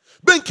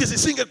 benki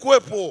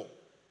zisingekuwepo.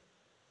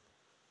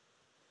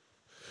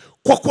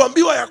 Kwa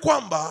kuambiwa ya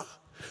kwamba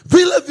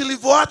vile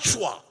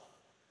vilivyoachwa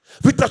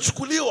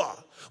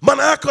vitachukuliwa,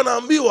 maana yake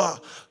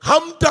anaambiwa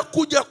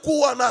hamtakuja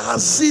kuwa na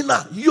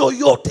hazina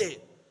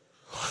yoyote,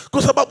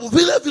 kwa sababu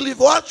vile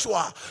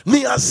vilivyoachwa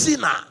ni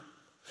hazina.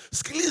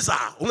 Sikiliza,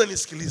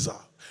 unanisikiliza?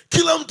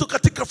 Kila mtu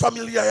katika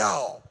familia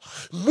yao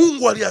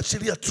Mungu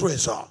aliachilia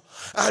treasure,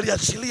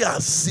 aliachilia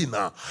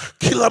hazina.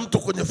 Kila mtu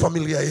kwenye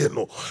familia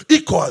yenu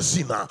iko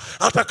hazina.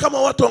 Hata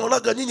kama watu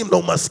wanaonaga nyinyi mna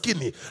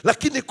umaskini,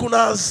 lakini kuna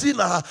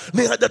hazina.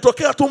 Ni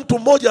hajatokea tu mtu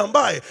mmoja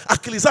ambaye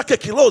akili zake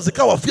kilo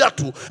zikawa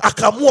viatu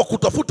akaamua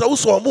kutafuta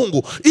uso wa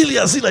Mungu ili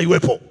hazina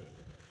iwepo.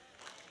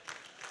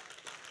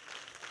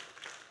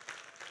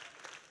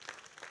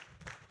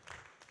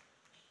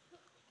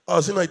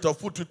 Hazina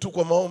itafutwi tu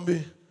kwa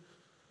maombi.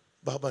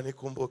 Baba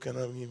nikumbuke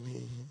na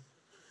mimi,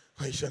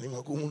 maisha ni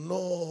magumu.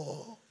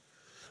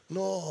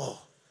 No.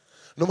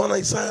 Ndio maana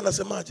Isaya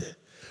anasemaje?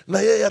 Na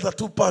yeye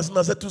atatupa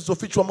hazina zetu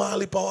zilizofichwa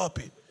mahali pa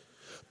wapi?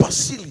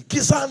 Pasili,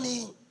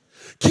 gizani.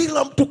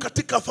 Kila mtu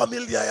katika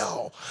familia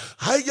yao,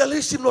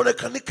 haijalishi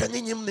mnaonekanika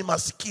nyinyi mni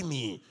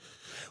maskini.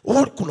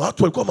 Kuna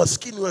watu walikuwa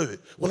maskini wewe,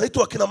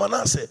 wanaitwa akina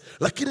Manase,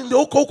 lakini ndio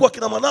huko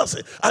akina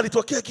Manase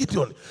alitokea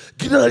Gideon.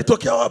 Gideon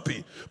alitokea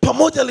wapi?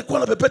 Pamoja alikuwa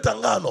na pepeta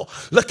ngano,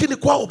 lakini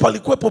kwao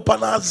palikuwepo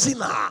pana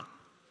hazina.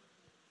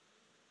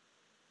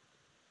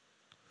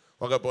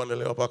 Wangapi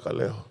wanaelewa mpaka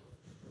leo?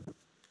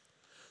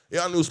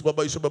 Yaani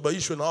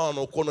usibabaishwe na hao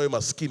wanaokuona wewe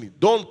maskini.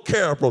 Don't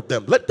care about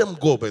them. Let them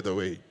go, by the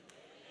way.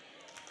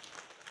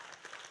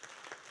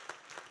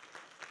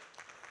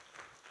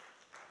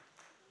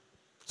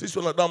 Sisi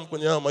wanadamu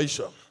kwenye haya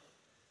maisha,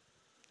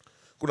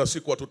 kuna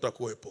siku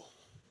hatutakuwepo.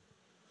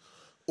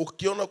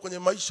 Ukiona kwenye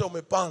maisha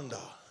umepanda,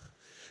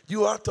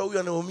 jua hata huyu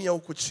anayeumia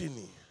huko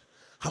chini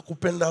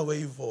hakupenda awe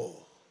hivyo.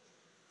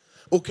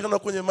 Ukiona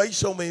kwenye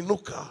maisha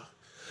umeinuka,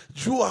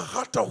 jua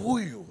hata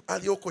huyu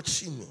aliyoko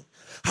chini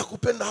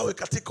hakupenda awe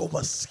katika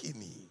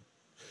umaskini.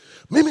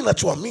 Mimi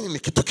nachoamini ni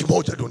kitu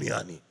kimoja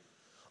duniani.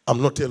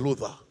 I'm not a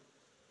loser.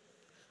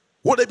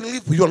 What I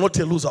believe, you are not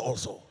a loser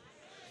also.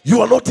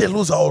 You are not a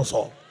loser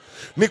also.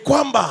 Ni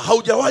kwamba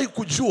haujawahi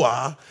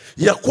kujua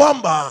ya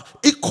kwamba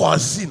iko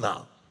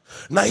hazina.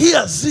 Na hii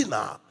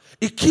hazina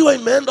ikiwa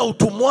imeenda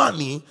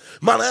utumwani,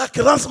 maana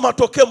yake lazima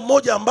atokee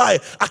mmoja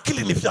ambaye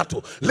akili ni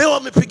fyatu. Leo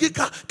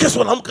amepigika,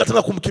 kesho anaamka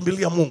tena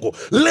kumkimbilia Mungu.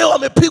 Leo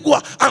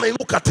amepigwa,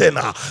 anainuka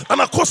tena.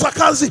 Anakosa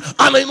kazi,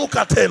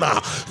 anainuka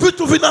tena.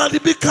 Vitu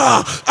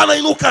vinaharibika,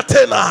 anainuka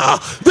tena.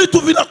 Vitu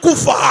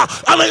vinakufa,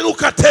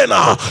 anainuka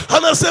tena.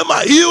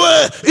 Anasema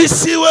iwe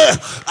isiwe,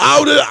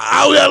 I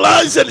will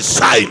arise and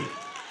shine.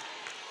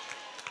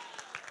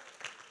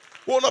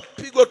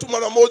 Unapigwa tu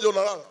mara moja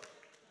unalala.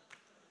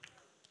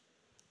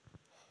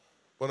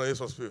 Bwana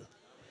Yesu asifiwe.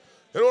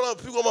 Leo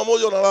unapigwa mara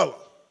moja unalala.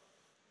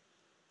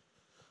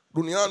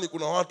 Duniani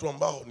kuna watu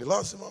ambao ni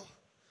lazima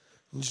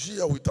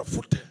njia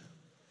uitafute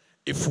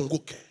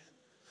ifunguke.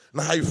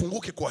 Na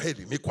haifunguki kwa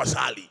heri, ni kwa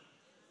sali.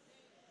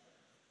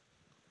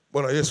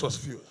 Bwana Yesu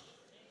asifiwe.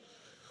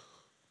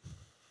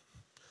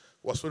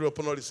 Waswahili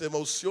wapo walisema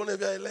usione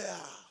vya elea.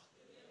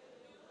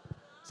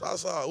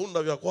 Sasa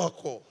unda vya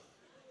kwako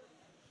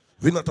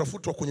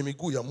vinatafutwa kwenye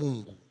miguu ya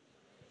Mungu,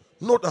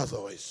 not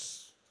otherwise.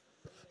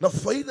 Na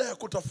faida ya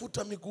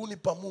kutafuta miguuni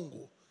pa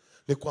Mungu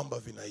ni kwamba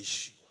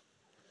vinaishi.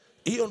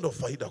 Hiyo ndo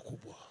faida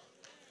kubwa.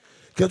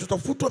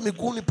 Kinachotafutwa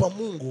miguuni pa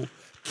Mungu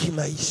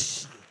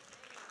kinaishi.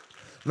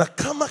 Na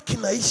kama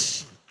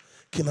kinaishi,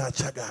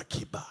 kinaachaga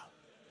akiba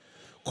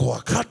kwa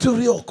wakati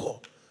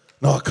ulioko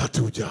na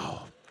wakati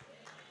ujao.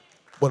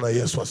 Bwana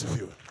Yesu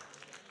asifiwe.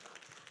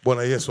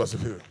 Bwana Yesu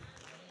asifiwe.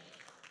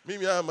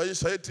 Mimi haya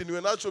maisha eti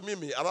niwe nacho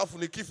mimi, alafu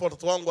nikifa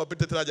watoto wangu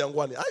wapite tena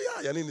jangwani.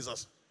 Ya nini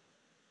sasa?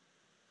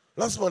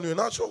 Lazima niwe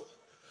nacho,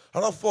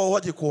 alafu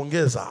waje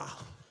kuongeza.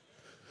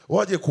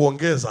 Waje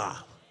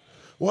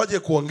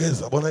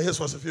kuongeza. Bwana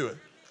Yesu asifiwe.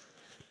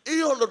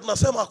 Hiyo ndo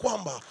tunasema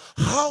kwamba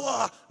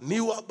hawa ni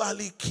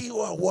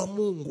wabarikiwa wa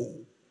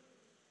Mungu.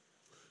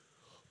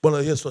 Bwana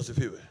Yesu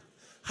asifiwe.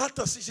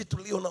 Hata sisi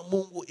tulio na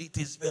Mungu, it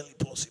is very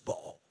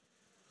possible.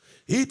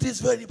 It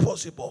is very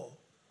possible.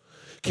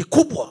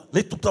 Kikubwa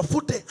ni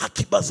tutafute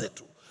akiba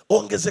zetu,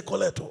 ongezeko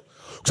letu.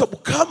 Kwa sababu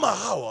kama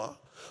hawa,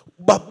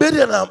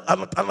 Babeli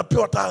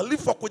anapewa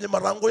taarifa kwenye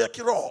marango ya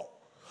kiroho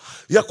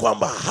ya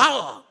kwamba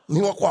hawa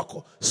ni wa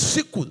kwako,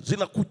 siku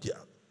zinakuja.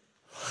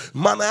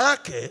 Maana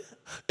yake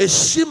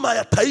heshima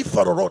ya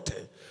taifa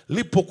lolote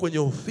lipo kwenye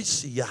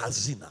ofisi ya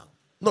hazina,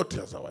 not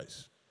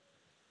otherwise.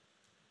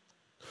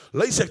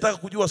 Rais akitaka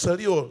kujua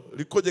salio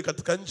likoje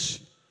katika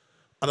nchi,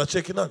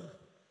 anacheki nani?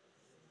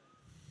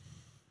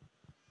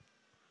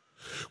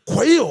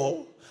 Kwa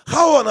hiyo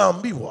hawa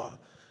wanaambiwa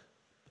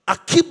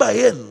akiba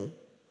yenu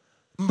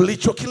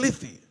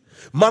mlichokilithi,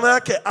 maana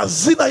yake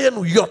hazina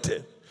yenu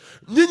yote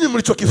nyinyi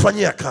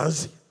mlichokifanyia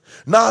kazi,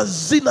 na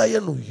hazina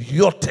yenu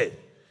yote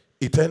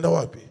itaenda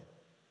wapi?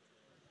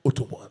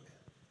 Utumwani.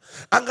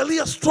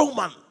 Angalia,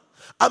 strongman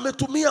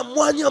ametumia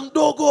mwanya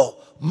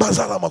mdogo,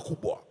 madhara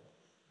makubwa.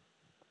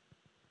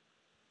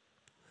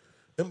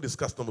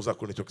 Discuss na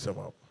mzako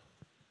nilichokisema hapo.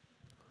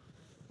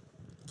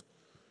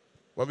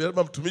 Mwambie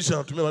labda mtumishi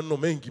anatumia maneno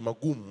mengi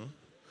magumu,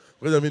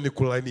 ngoja mimi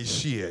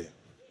nikulainishie.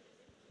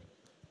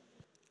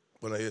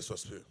 Bwana Yesu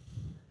asifiwe.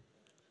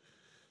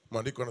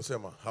 Maandiko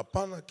yanasema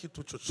hapana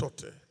kitu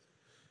chochote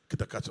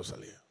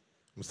kitakachosalia.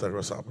 Mstari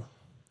wa 7.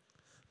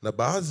 Na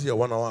baadhi ya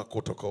wana wako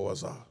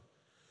utakaowazaa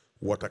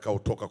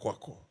watakaotoka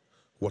kwako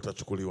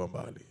watachukuliwa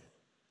mbali,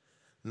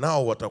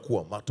 nao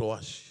watakuwa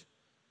matowashi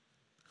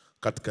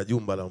katika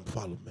jumba la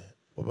mfalme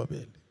wa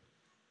Babeli.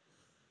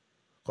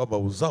 Kwamba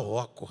uzao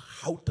wako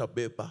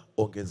hautabeba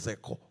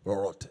ongezeko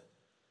lolote.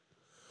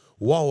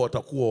 Wao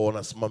watakuwa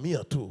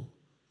wanasimamia tu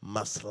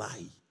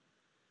maslahi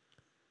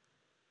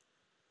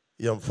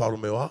ya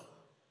mfalme wa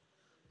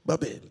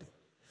Babeli.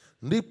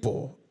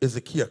 Ndipo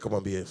Ezekia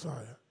akamwambia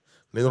Isaya,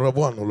 neno la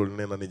Bwana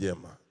ulilinena ni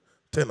jema.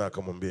 Tena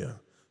akamwambia,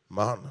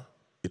 maana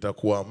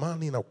itakuwa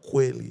amani na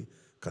kweli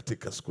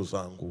katika siku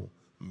zangu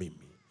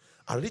mimi.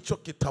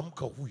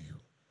 Alichokitamka huyu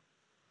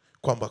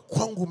kwamba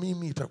kwangu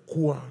mimi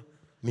itakuwa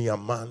ni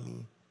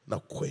amani na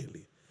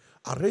kweli,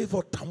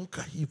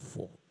 alivyotamka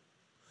hivyo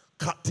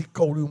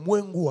katika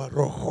ulimwengu wa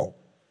roho,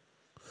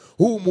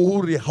 huu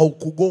muhuri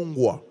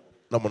haukugongwa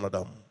na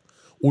mwanadamu,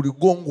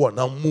 uligongwa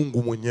na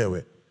Mungu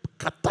mwenyewe.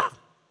 Kata.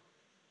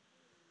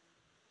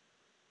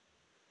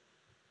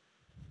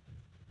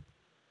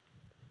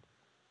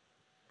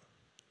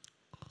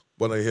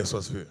 Bwana Yesu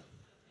asifiwe.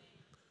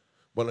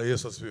 Bwana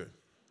Yesu asifiwe.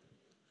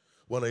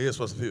 Bwana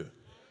Yesu asifiwe.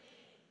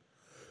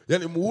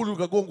 Yani muhuri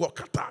ukagongwa,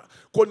 kata.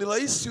 Kwa ni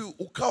rahisi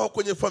ukawa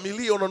kwenye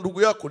familia una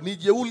ndugu yako ni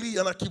jeuli,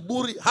 ana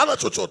kiburi, hana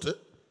chochote.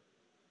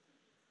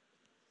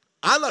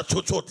 Hana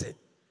chochote.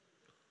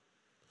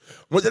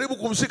 Unajaribu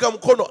kumshika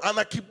mkono,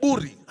 ana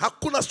kiburi,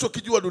 hakuna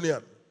asichokijua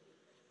duniani.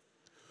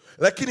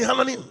 Lakini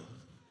hana nini?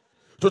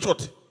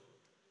 Chochote.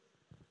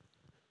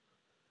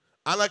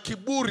 Ana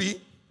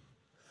kiburi,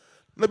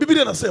 na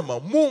Biblia inasema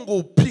Mungu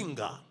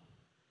upinga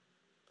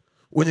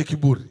wenye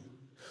kiburi.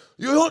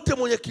 Yoyote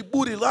mwenye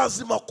kiburi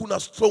lazima kuna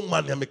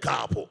strongman amekaa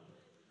hapo.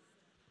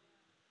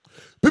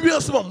 Biblia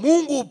inasema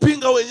Mungu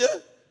upinga wenye.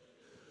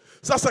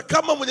 Sasa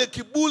kama mwenye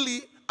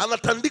kiburi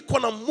anatandikwa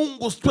na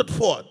Mungu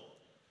straightforward.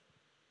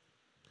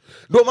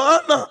 Ndio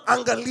maana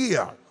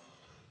angalia,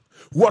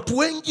 watu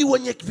wengi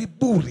wenye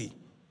viburi,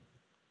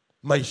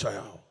 maisha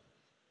yao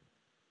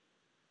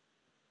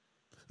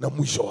na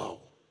mwisho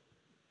wao,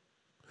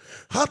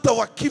 hata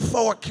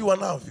wakifa wakiwa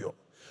navyo,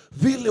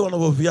 vile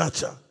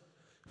wanavyoviacha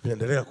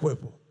vinaendelea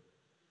kuwepo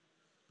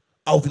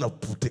au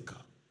vinaputika.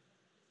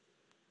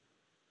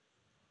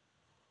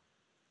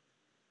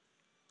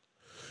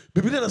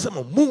 Biblia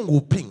inasema Mungu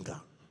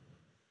upinga.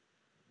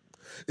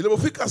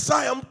 Ilipofika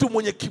saa ya mtu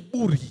mwenye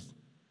kiburi,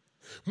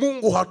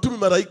 Mungu hatumi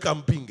malaika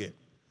mpinge.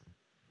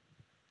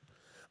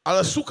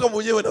 Anashuka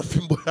mwenyewe na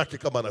fimbo yake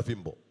kama ana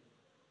fimbo,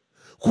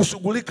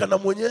 kushughulika na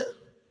mwenye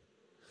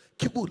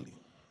kiburi.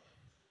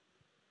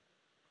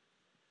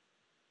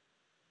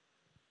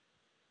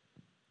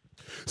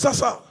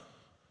 Sasa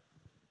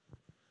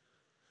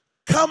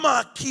kama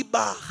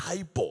akiba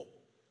haipo,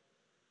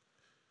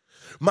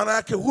 maana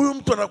yake huyu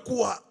mtu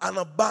anakuwa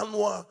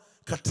anabanwa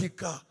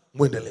katika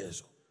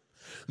mwendelezo.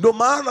 Ndio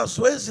maana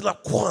zoezi la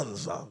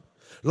kwanza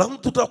la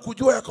mtu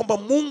takujua ya kwamba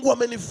Mungu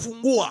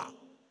amenifungua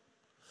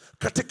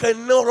katika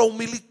eneo la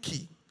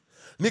umiliki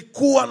ni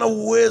kuwa na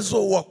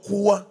uwezo wa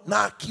kuwa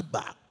na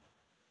akiba,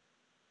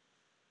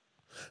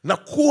 na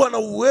kuwa na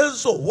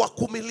uwezo wa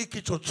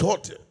kumiliki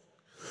chochote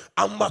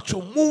ambacho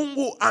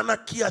Mungu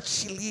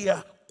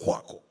anakiachilia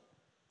kwako.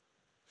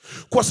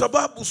 Kwa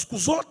sababu siku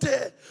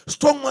zote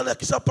strongman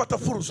akishapata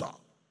fursa,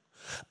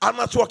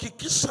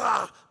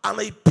 anachohakikisha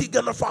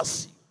anaipiga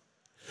nafasi.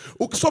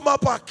 Ukisoma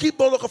hapa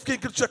akiba unafikiri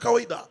kitu cha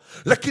kawaida,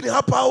 lakini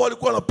hapa hao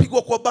walikuwa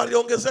wanapigwa kwa habari ya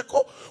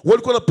ongezeko,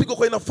 walikuwa wanapigwa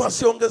kwa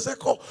nafasi ya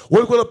ongezeko,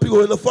 walikuwa wanapigwa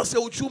kwa nafasi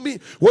ya uchumi,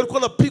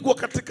 walikuwa wanapigwa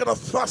katika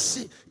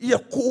nafasi ya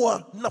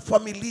kuwa na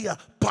familia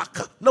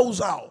paka na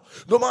uzao.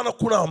 Ndio maana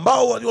kuna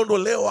ambao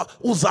waliondolewa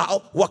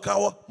uzao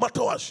wakawa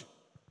matowashi.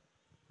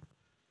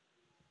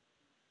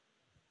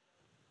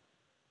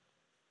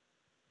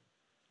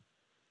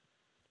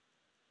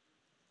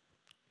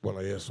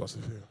 Bwana Yesu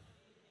asifiwe.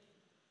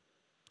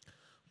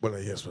 Bwana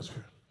Yesu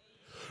asifiwe.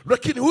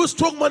 Lakini huyu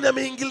strongman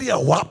ameingilia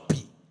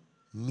wapi?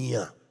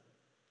 Nia.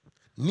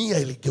 Nia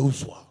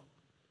iligeuzwa.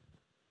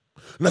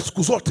 Na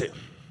siku zote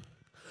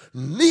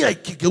nia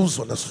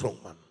ikigeuzwa na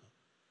strongman,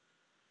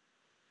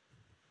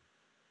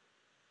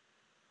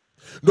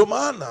 ndio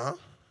maana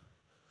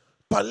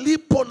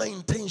palipo na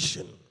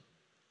intention,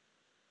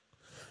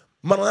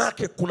 maana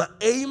yake kuna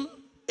aim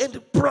and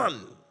plan,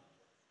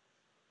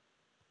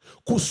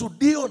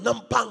 kusudio na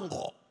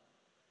mpango.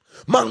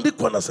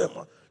 Maandiko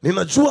yanasema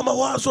ninajua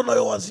mawazo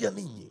nayowazia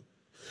ninyi.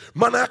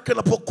 Maana yake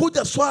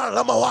napokuja swala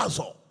la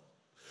mawazo,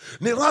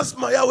 ni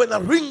lazima yawe na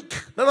link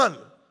na nani?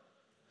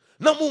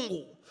 Na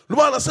Mungu. Ndio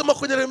maana anasema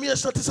kwenye Yeremia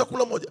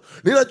 29:11,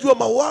 ninajua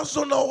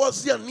mawazo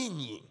nayowazia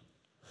ninyi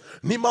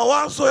ni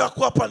mawazo ya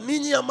kuwapa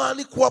ninyi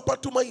amani, kuwapa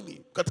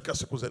tumaini katika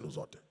siku zenu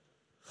zote.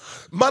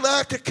 Maana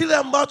yake kile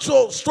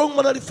ambacho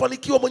strongman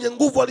alifanikiwa, mwenye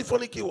nguvu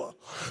alifanikiwa,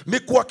 ni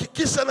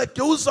kuhakikisha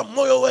anageuza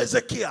moyo wa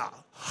Hezekia.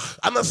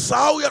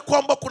 Anasahau ya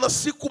kwamba kuna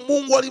siku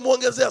Mungu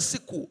alimuongezea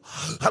siku.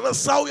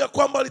 Anasahau ya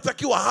kwamba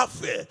alitakiwa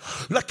hafe,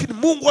 lakini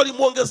Mungu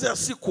alimuongezea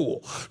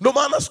siku. Ndio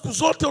maana siku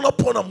zote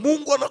unapoona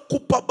Mungu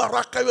anakupa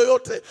baraka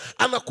yoyote,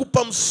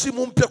 anakupa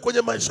msimu mpya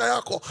kwenye maisha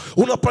yako,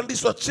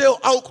 unapandishwa cheo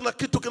au kuna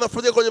kitu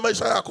kinafanyika kwenye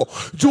maisha yako,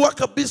 jua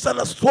kabisa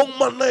na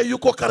strongman naye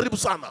yuko karibu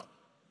sana.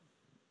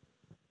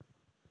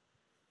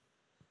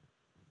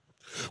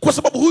 Kwa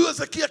sababu huyu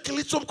Hezekia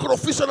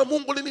kilichomkorofisha na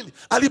Mungu ni nini?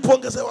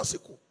 Alipoongezewa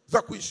siku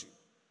za kuishi.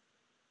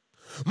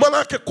 Maana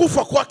yake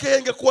kufa kwake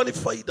ingekuwa ni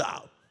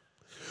faida,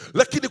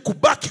 lakini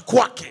kubaki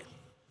kwake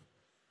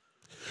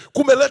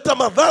kumeleta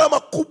madhara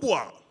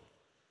makubwa.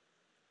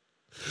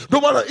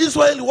 Ndio maana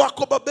Israeli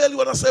wako Babeli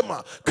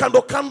wanasema,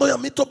 kando kando ya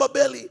mito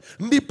Babeli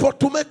ndipo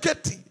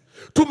tumeketi,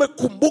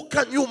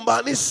 tumekumbuka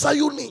nyumbani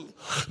Sayuni.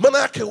 Maana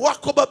yake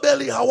wako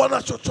Babeli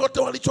hawana chochote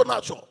walicho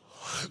nacho.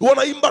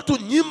 Wanaimba tu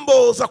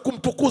nyimbo za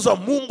kumtukuza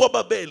Mungu wa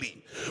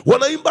Babeli.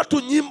 Wanaimba tu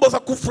nyimbo za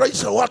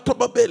kufurahisha watu wa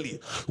Babeli.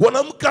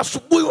 Wanaamka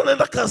asubuhi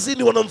wanaenda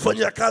kazini,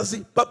 wanamfanyia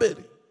kazi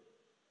Babeli.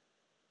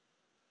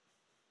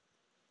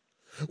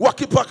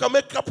 Wakipaka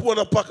makeup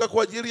wanapaka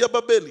kwa ajili ya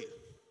Babeli.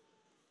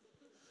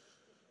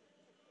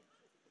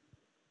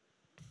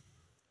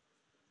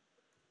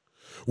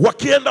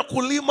 Wakienda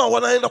kulima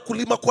wanaenda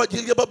kulima kwa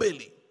ajili ya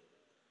Babeli.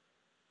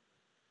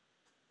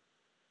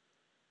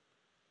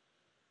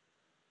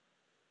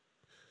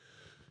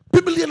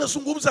 Biblia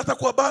inazungumza hata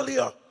kwa habari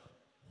ya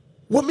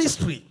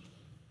Wamisri.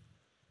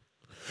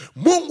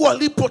 Mungu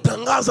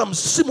alipotangaza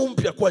msimu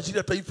mpya kwa ajili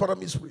ya taifa la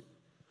Misri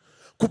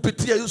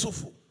kupitia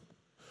Yusufu,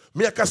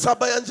 miaka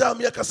 7 ya njaa,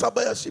 miaka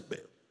 7 ya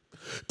shibe,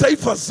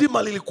 taifa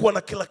zima lilikuwa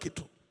na kila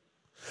kitu.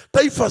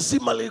 Taifa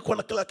zima lilikuwa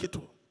na kila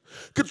kitu.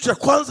 Kitu cha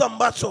kwanza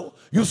ambacho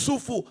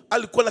Yusufu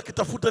alikuwa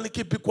nakitafuta ni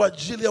kipi kwa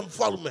ajili ya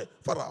mfalme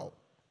Farao?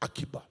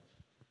 Akiba.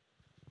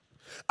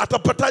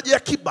 Atapataje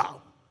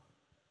akiba?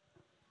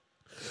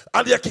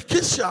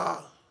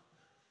 Alihakikisha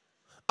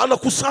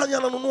anakusanya,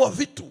 ananunua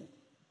vitu.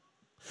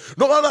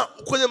 Ndio maana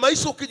kwenye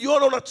maisha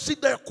ukijiona una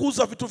shida ya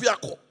kuuza vitu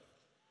vyako,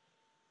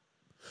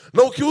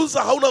 na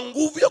ukiuza hauna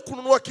nguvu ya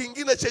kununua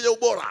kingine chenye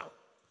ubora,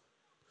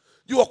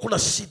 jua kuna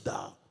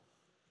shida.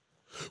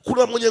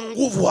 Kuna mwenye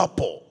nguvu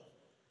hapo.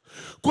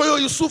 Kwa hiyo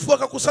Yusufu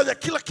akakusanya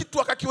kila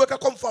kitu akakiweka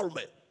kwa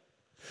mfalme.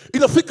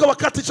 Inafika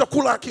wakati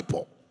chakula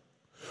hakipo,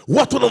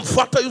 watu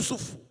wanamfuata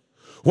Yusufu,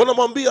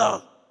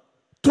 wanamwambia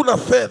tuna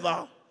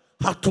fedha,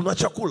 hatuna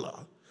chakula.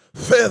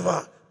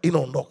 Fedha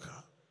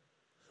inaondoka,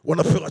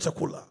 wanapewa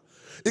chakula.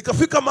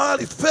 Ikafika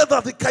mahali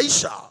fedha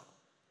zikaisha,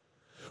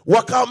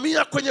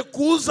 wakahamia kwenye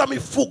kuuza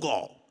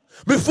mifugo.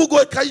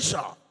 Mifugo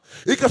ikaisha.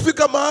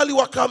 Ikafika mahali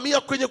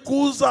wakahamia kwenye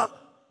kuuza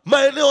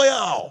maeneo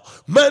yao.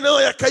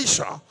 Maeneo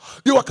yakaisha.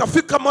 Ndio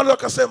wakafika mahali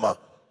wakasema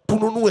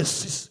tununue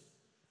sisi.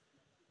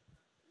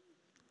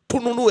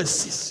 Tununue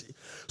sisi.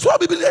 So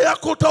Biblia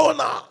yako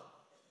utaona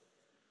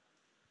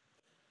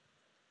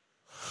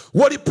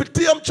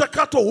walipitia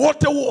mchakato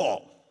wote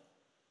huo.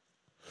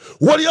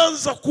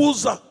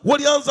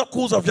 Walianza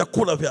kuuza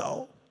vyakula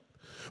vyao.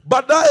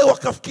 Baadaye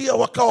wakafikia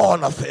wakawa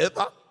wana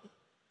fedha,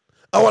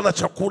 hawana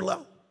chakula.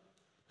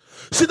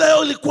 Shida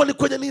yao ilikuwa ni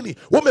kwenye nini?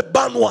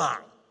 Wamebanwa.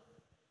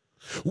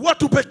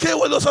 Watu pekee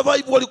walio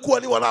survive walikuwa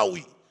ni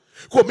Walawi.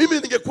 Kwa mimi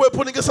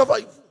ningekuepo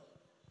ningesurvive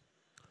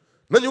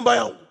na nyumba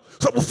yangu.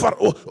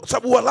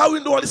 Sababu Walawi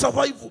ndio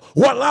walisurvive.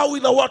 Walawi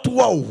na watu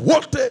wao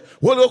wote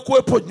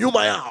waliokuepo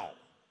nyuma yao.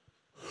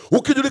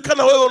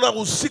 Ukijulikana wewe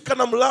unahusika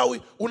na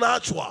Mlawi,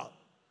 unaachwa.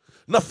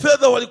 Na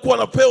fedha walikuwa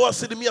wanapewa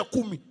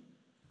 10%.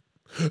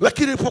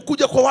 Lakini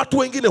ilipokuja kwa watu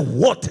wengine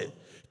wote,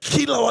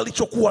 kila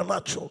walichokuwa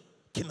nacho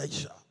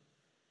kinaisha.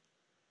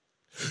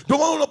 Ndio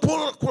maana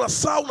unapoona kuna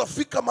saa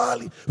unafika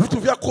mahali vitu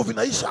vyako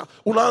vinaisha,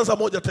 unaanza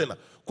moja tena.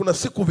 Kuna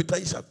siku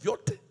vitaisha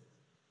vyote.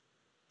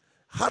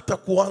 Hata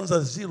kuanza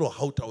zero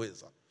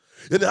hautaweza.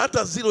 Yaani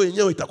hata zero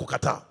yenyewe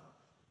itakukataa.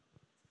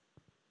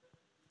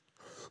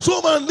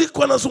 So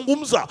maandiko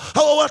yanazungumza,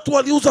 hawa watu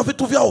waliuza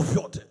vitu vyao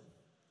vyote.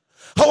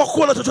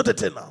 Hawakuwa na chochote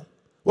tena.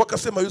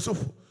 Wakasema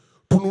Yusufu,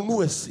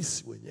 tununue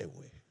sisi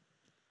wenyewe.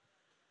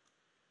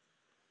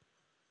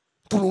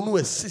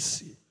 Tununue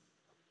sisi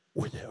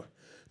wenyewe.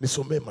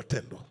 Nisomee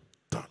Matendo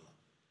 5.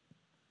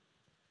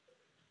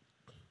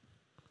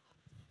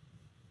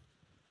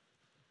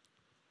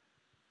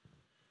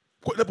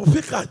 Kwa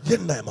inapofika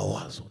ajenda ya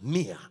mawazo,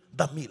 nia,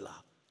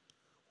 dhamira,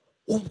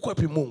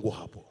 umkwepi Mungu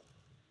hapo.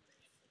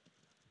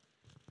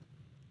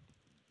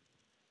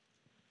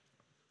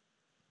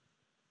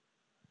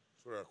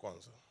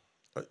 kwanza.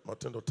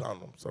 Matendo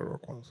 5 mstari wa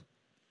kwanza.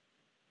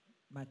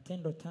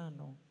 Matendo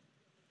 5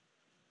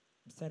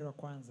 mstari wa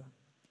kwanza.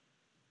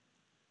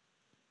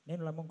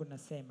 Neno la Mungu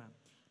linasema,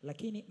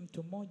 lakini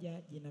mtu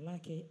mmoja jina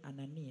lake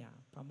Anania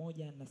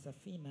pamoja na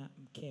Safina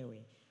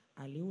mkewe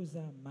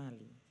aliuza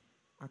mali,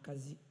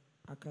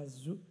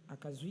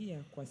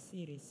 akazuia kwa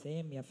siri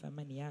sehemu ya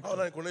thamani yake.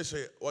 Hao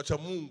nikuonesha wacha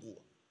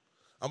Mungu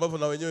ambavyo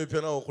na wenyewe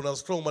pia nao kuna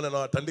strong man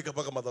anawatandika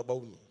paka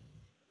madhabahuni.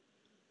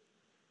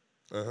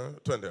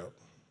 Twende hapo.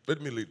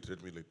 Let me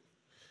lead.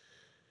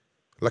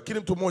 Lakini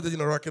mtu mmoja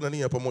jina lake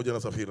Anania pamoja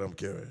na Safina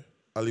mkewe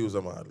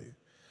aliuza mali,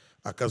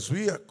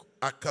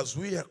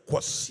 akazuia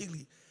kwa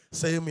siri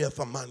sehemu ya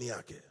thamani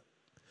yake.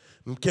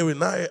 Mkewe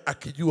naye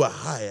akijua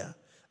haya,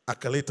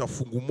 akaleta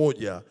fungu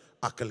moja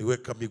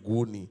akaliweka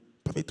miguuni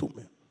pa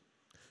mitume.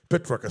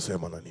 Petro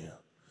akasema, Anania,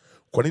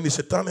 kwa nini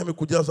shetani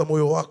amekujaza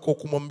moyo wako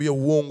kumwambia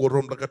uongo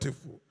Roho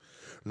Mtakatifu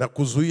na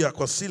kuzuia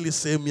kwa siri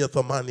sehemu ya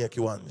thamani ya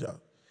kiwanja?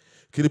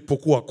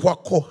 Kilipokuwa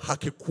kwako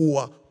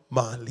hakikuwa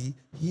mali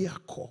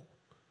yako,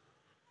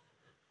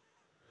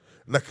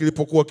 na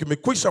kilipokuwa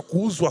kimekwisha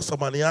kuuzwa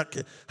thamani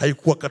yake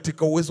haikuwa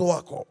katika uwezo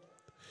wako.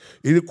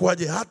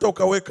 Ilikuwaje hata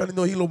ukaweka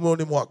neno hilo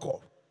moyoni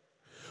mwako?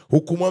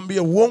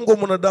 Hukumwambia uongo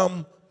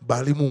mwanadamu,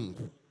 bali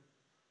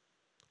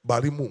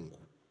Mungu.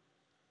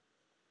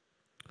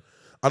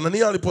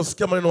 Anania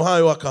aliposikia maneno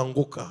hayo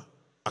akaanguka,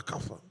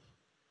 akafa.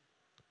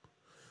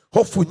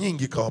 Hofu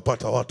nyingi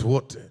kawapata watu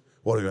wote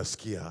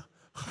waliosikia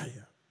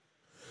haya.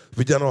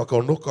 Vijana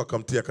wakaondoka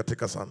wakamtia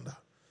katika sanda,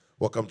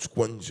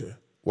 wakamchukua nje,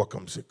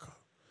 wakamzika.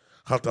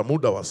 Hata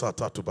muda wa saa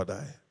 3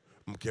 baadaye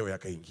mkewe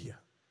akaingia.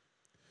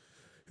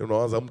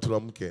 Unawaza mtu na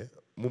mke,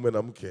 mume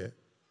na mke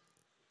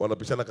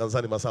wanapishana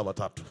kanisani masaa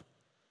 3.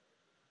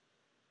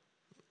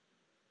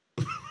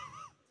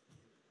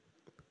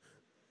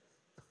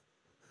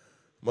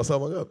 Masaa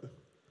mangapi?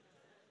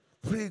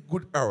 3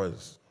 good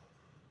hours.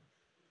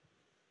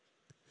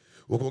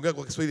 Ukiongea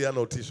kwa Kiswahili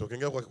hana utisho,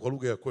 ukiongea kwa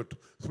lugha ya kwetu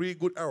 3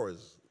 good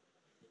hours.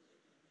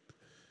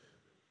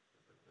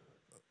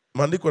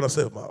 Maandiko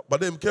yanasema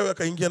baadaye mkewe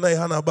akaingia naye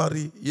hana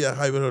habari ya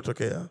hayo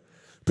yaliyotokea.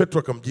 Petro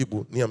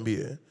akamjibu,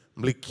 niambie,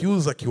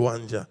 mlikiuza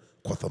kiwanja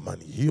kwa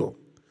thamani hiyo?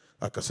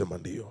 Akasema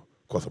ndio,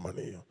 kwa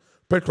thamani hiyo.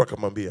 Petro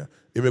akamwambia,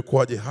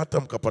 imekuwaje hata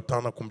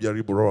mkapatana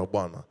kumjaribu Roho wa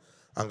Bwana?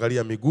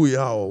 Angalia, miguu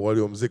yao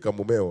waliomzika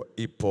mumeo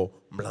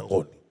ipo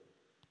mlangoni,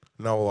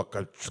 nao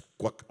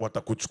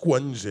watakuchukua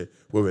nje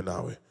wewe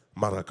nawe.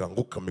 Mara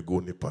akaanguka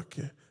miguuni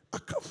pake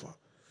akafa.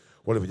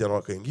 Wale vijana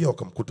wakaingia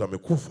wakamkuta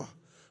amekufa,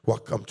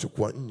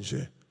 wakamchukua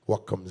nje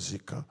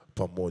wakamzika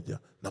pamoja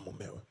na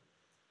mumewe.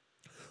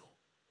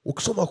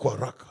 Ukisoma kwa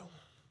haraka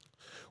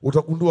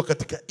utagundua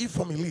katika hii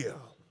familia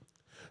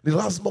ni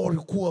lazima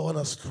walikuwa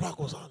wana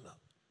struggle sana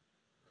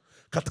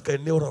katika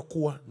eneo la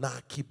kuwa na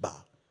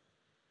akiba.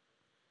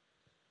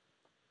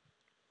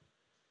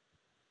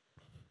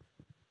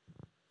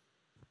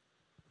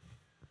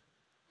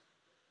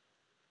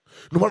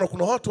 Ndio maana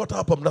kuna watu hata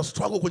hapa mna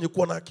struggle kwenye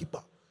kuwa na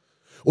akiba.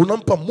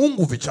 Unampa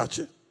Mungu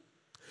vichache,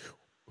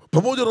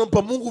 pamoja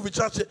unampa Mungu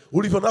vichache,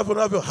 ulivyo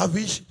navyo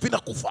haviishi,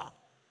 vinakufa.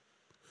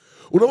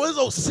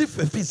 Unaweza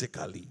usife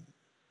physically,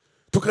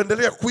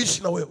 tukaendelea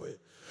kuishi na wewe,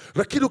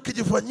 lakini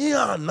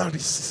ukijifanyia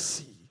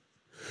analysis,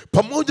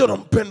 pamoja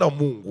unampenda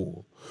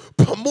Mungu,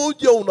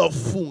 pamoja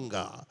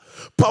unafunga,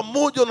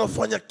 pamoja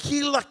unafanya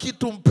kila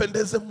kitu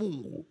mpendeze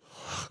Mungu,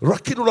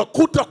 lakini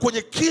unakuta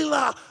kwenye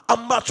kila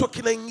ambacho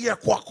kinaingia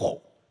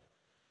kwako,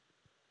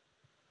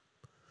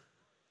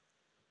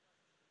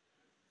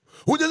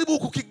 hujaribu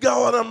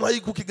kukigawa namna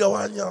hii,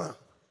 kukigawanya,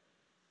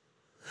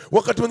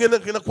 wakati mwingine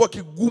kinakuwa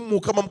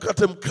kigumu kama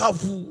mkate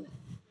mkavu,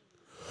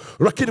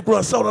 lakini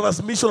kuna saa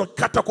unalazimisha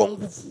unakata kwa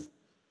nguvu.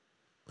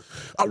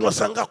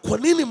 Unashangaa kwa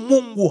nini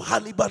Mungu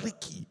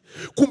hanibariki?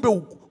 Kumbe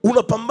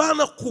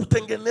unapambana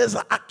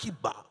kutengeneza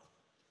akiba.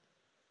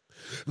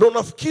 Na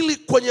unafikiri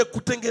kwenye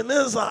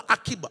kutengeneza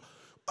akiba,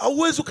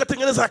 hauwezi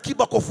ukatengeneza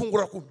akiba kwa fungu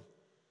la 10.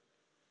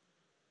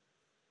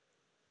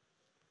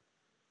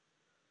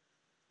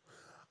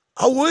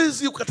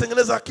 Hauwezi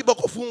ukatengeneza akiba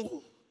kwa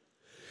fungu.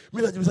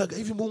 Mimi najiuliza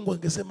hivi, Mungu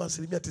angesema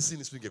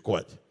 90%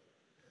 singekuaje?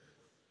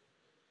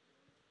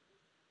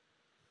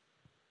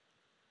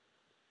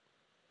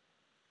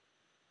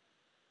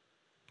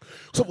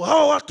 Sababu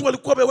hawa watu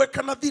walikuwa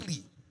wameweka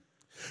nadhiri.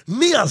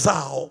 Nia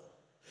zao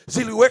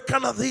ziliweka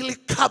nadhiri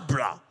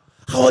kabla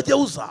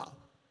hawajauza.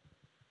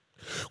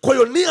 Kwa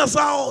hiyo nia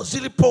zao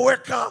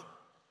zilipoweka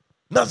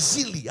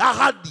nadhiri,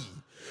 ahadi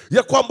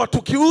ya kwamba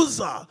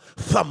tukiuza,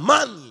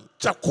 thamani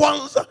cha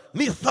kwanza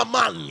ni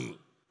thamani.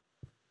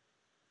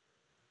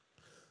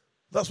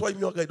 That's why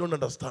I don't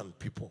understand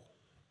people.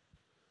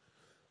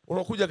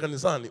 Unakuja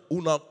kanisani,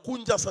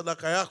 unakunja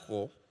sadaka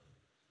yako,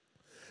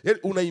 yani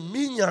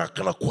unaiminya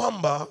kana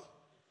kwamba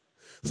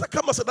sasa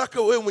kama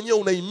sadaka wewe mwenyewe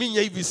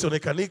unaiminya hivi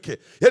isionekanike.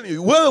 Yani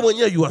wewe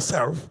mwenyewe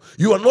yourself,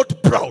 you are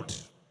not proud.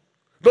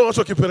 Ndio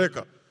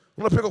unachokipeleka.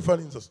 Unapeleka kufanya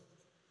nini sasa?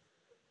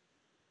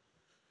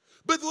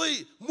 By the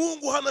way,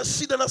 Mungu hana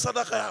shida na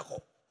sadaka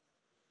yako.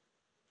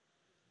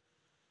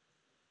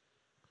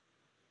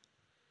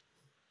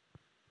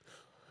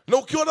 Na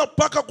ukiona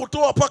paka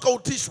kutoa paka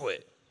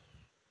utishwe.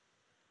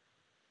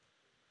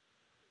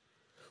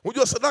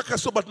 Unajua sadaka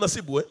sio bahati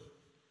nasibu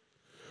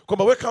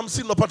kwamba weka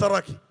 50 unapata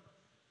laki.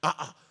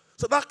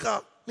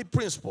 Sadaka ni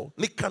principle,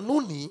 ni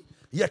kanuni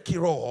ya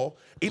kiroho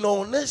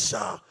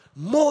inaonyesha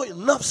moyo,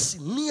 nafsi,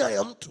 nia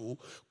ya mtu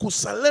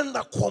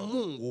kusalenda kwa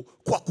Mungu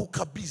kwa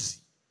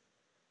kukabidhi.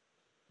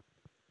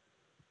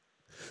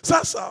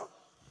 Sasa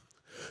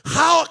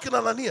hawa kina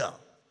Anania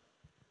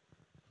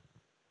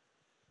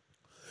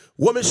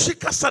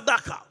wameshika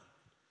sadaka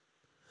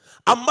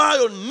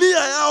ambayo nia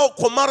yao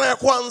kwa mara ya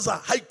kwanza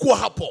haikuwa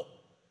hapo.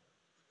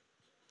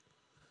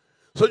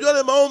 Unajua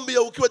ile maombi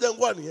ya ukiwa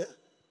jangwani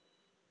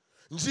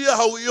njia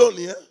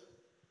hauioni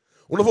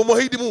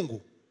unapomwahidi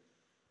Mungu.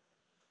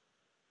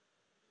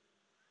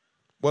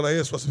 Bwana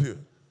Yesu asifiwe.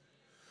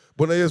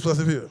 Bwana Yesu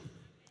asifiwe.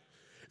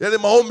 Yale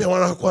maombi ya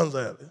mara ya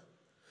kwanza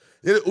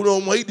yale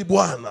unaomwahidi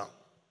Bwana,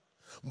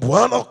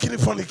 Bwana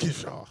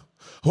ukinifanikisha,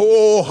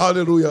 oh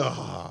haleluya,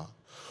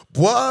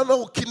 Bwana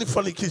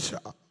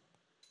ukinifanikisha,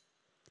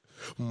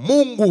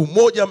 Mungu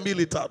 1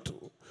 2 3,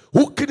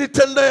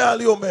 ukinitendea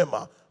aliyo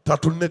mema 3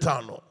 4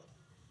 5.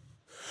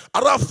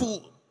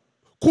 Alafu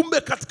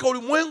kumbe katika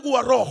ulimwengu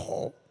wa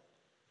roho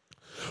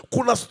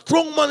kuna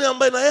strongman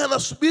ambaye na yeye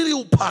anasubiri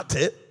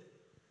upate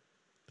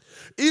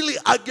ili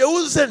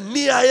ageuze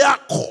nia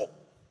yako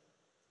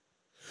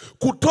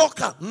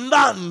kutoka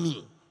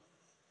ndani.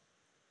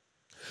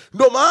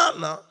 Ndio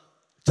maana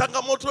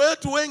changamoto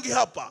yetu wengi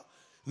hapa,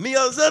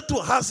 nia zetu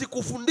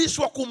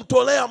hazikufundishwa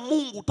kumtolea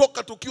Mungu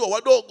toka tukiwa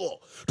wadogo.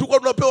 Tulikuwa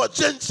tunapewa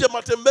chenchi ya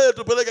matembele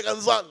tupeleke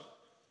kanisani.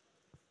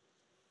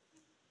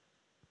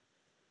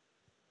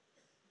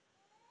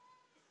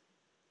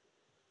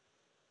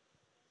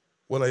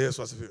 Bwana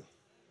Yesu asifiwe.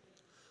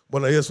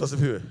 Bwana Yesu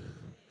asifiwe.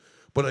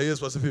 Bwana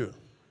Yesu asifiwe.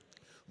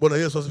 Bwana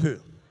Yesu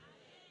asifiwe.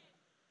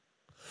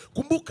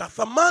 Kumbuka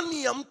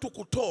thamani ya mtu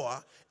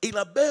kutoa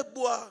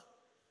inabebwa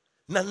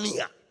na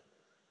nia.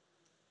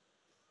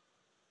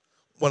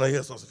 Bwana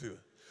Yesu asifiwe.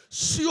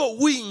 Sio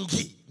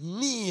wingi,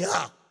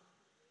 nia.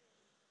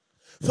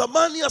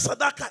 Thamani ya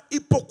sadaka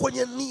ipo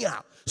kwenye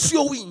nia,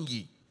 sio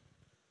wingi.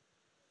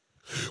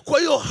 Kwa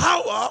hiyo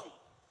hawa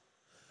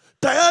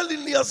tayari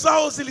nia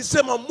zao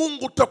zilisema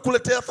Mungu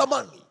tutakuletea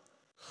thamani.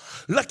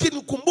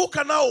 Lakini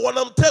kumbuka nao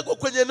wanamtego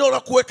kwenye eneo la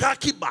kuweka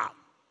akiba.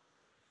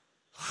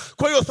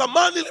 Kwa hiyo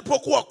thamani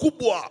ilipokuwa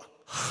kubwa,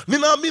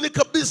 ninaamini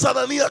kabisa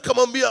Anania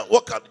akamwambia,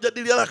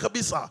 wakajadiliana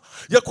kabisa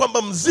ya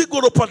kwamba mzigo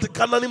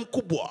unaopatikana ni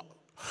mkubwa.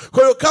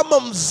 Kwa hiyo kama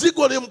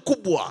mzigo ni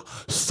mkubwa,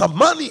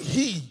 thamani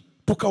hii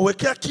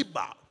tukawekea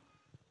akiba.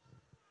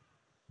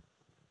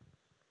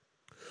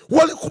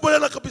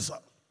 Walikubaliana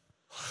kabisa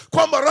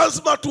kwamba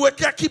lazima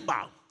tuweke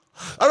akiba.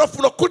 Alafu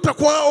unakuta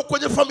kwao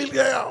kwenye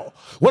familia yao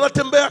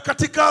wanatembea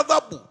katika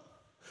adhabu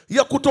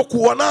ya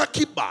kutokuwa na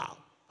akiba.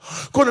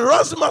 Kwa hiyo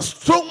lazima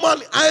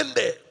strongman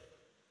aende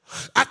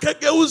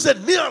akageuze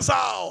nia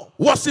zao,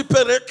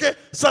 wasipeleke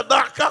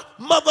sadaka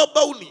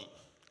madhabahuni.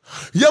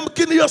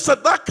 Yamkini hiyo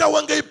sadaka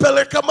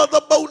wangeipeleka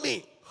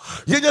madhabahuni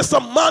yenye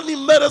thamani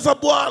mbele za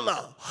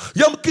Bwana.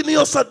 Yamkini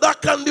hiyo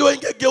sadaka ndio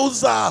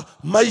ingegeuza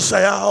maisha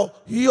yao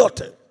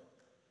yote.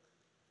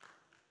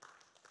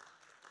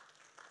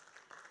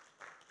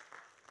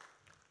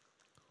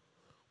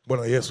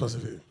 Bwana Yesu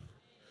asifiwe.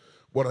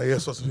 Bwana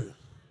Yesu asifiwe.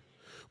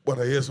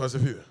 Bwana Yesu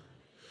asifiwe.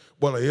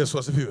 Bwana Yesu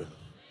asifiwe.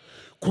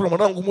 Kuna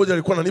mwanangu mmoja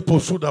alikuwa ananipa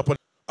ushuhuda hapa.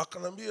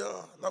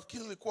 Akanambia,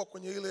 nafikiri ilikuwa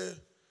kwenye ile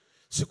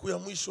siku ya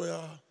mwisho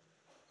ya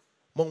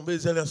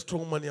maombezi yale ya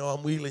strongman ya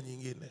awamu ile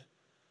nyingine.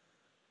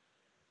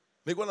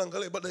 Nilikuwa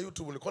naangalia ibada ya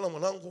YouTube, nilikuwa na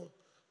mwanangu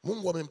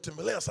Mungu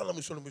amemtembelea sana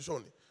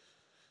mwishoni.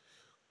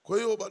 Kwa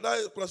hiyo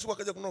baadaye kuna siku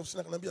akaja kuna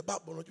ofisini akanambia,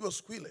 baba unajua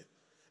siku ile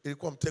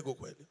ilikuwa mtego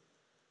kweli.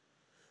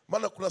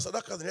 Maana kuna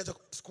sadaka ziniacha,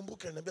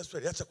 sikumbuke ananiambia sio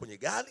aliacha kwenye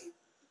gari.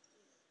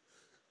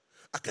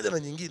 Akaja na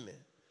nyingine.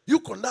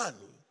 Yuko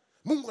ndani.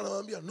 Mungu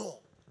anamwambia no.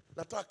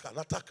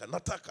 Nataka.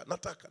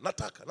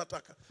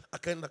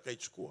 Akaenda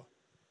kaichukua.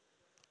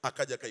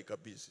 Akaja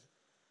kaikabidhi.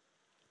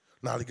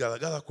 Na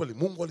aligaragara kweli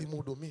Mungu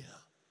alimhudumia.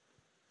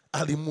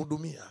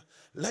 Alimhudumia.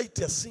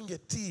 Laiti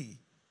asingetii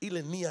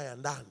ile nia ya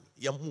ndani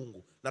ya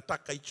Mungu,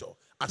 nataka hicho,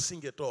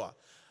 asingetoa.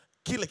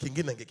 Kile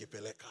kingine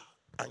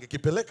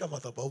angekipeleka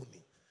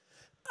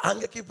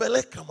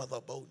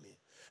madhabahuni.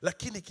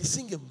 Lakini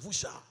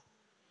kisingemvusha.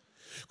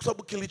 Kwa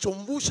sababu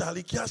kilichomvusha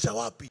alikiacha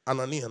wapi?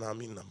 Anania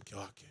naamini na mke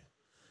wake.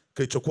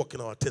 Kilichokuwa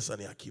kinawatesa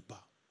ni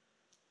akiba.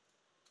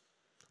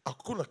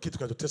 Hakuna kitu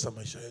kinachotesa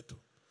maisha yetu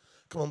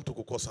kama mtu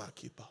kukosa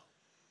akiba.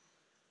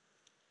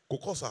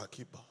 Kukosa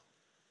akiba.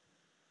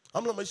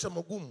 Hamna maisha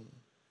magumu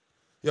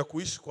ya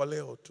kuishi kwa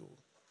leo tu,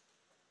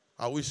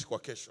 hauishi kwa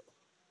kesho.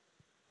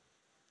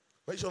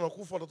 Maisha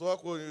unakufa watoto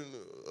wako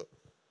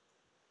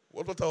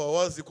watu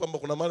watawawazi kwamba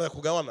kuna maana ya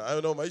kugawana. Hayo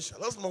ndio maisha.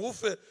 Lazima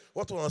ufe,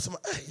 watu wanasema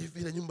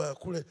hivi ile nyumba ya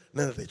kule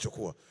nani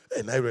ataichukua?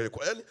 Na ile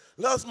ilikuwa. Yaani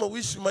lazima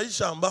uishi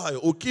maisha ambayo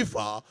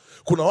ukifa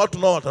kuna watu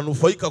nao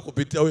watanufaika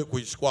kupitia wewe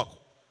kuishi kwako.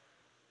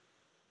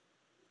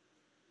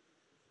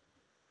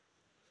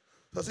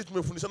 Sasa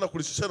tumefundishana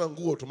kulishishana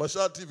nguo,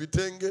 tumashati,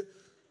 vitenge.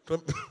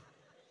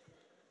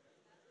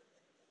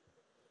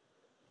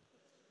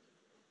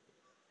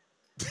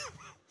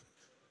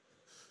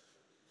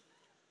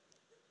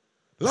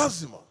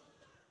 Lazima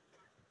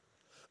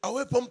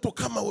awepo mtu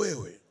kama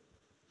wewe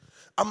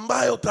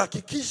ambaye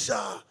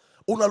utahakikisha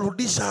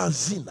unarudisha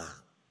hazina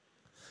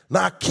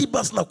na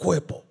akiba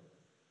zinakuwepo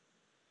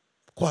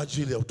kwa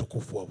ajili ya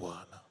utukufu wa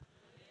Bwana.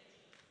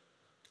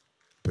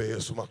 Pe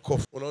Yesu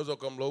makofi. Unaweza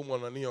kumlaumu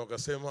Anania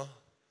wakasema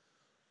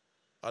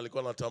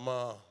alikuwa na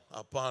tamaa.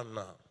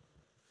 Hapana.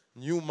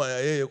 Nyuma ya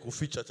yeye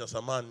kuficha cha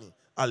samani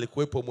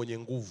alikuwepo mwenye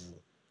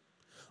nguvu,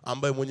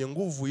 ambaye mwenye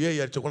nguvu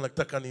yeye alichokuwa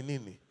anataka ni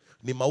nini?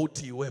 Ni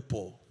mauti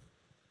iwepo.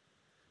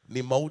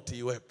 Ni mauti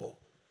iwepo.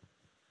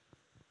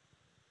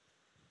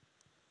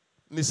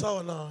 Ni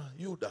sawa na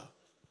Yuda.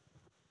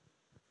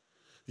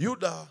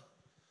 Yuda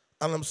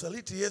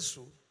anamsaliti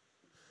Yesu.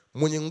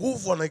 Mwenye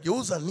nguvu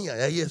anageuza nia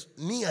ya Yesu,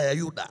 nia ya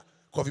Yuda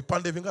kwa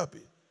vipande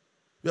vingapi?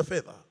 Vya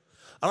fedha.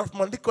 Alafu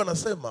maandiko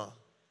anasema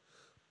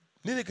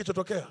nini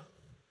kilichotokea?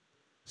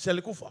 Si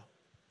alikufa?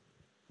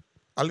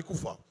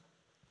 Alikufa.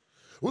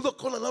 Unaweza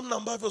kuona namna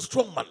ambavyo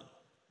strongman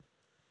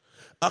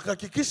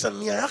akahakikisha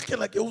nia yake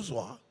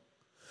inageuzwa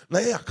na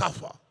yeye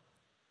akafa.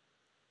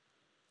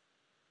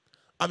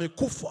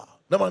 Amekufa.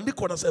 Na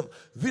maandiko anasema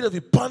vile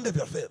vipande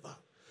vya fedha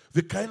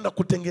vikaenda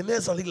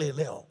kutengeneza lile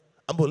eneo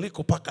ambalo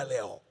liko paka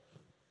leo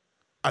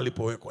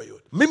alipowekwa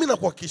Yuda. Mimi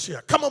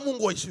nakuhakikishia kama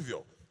Mungu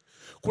aishivyo,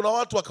 kuna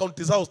watu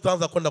akaunti zao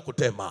zitaanza kwenda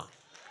kutema.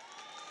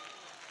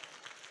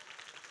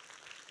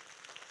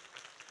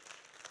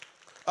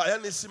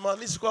 Yaani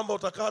simaanishi kwamba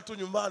utakaa tu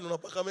nyumbani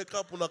unapaka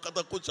makeup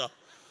unakata kucha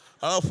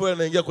alafu wewe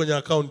unaingia kwenye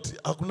akaunti.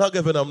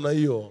 Hakunaga vya namna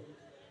hiyo.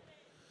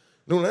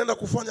 Ni unaenda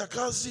kufanya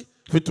kazi,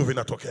 vitu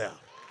vinatokea.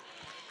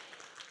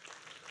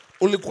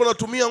 Ulikuwa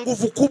unatumia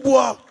nguvu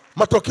kubwa,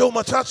 matokeo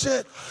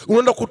machache.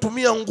 Unaenda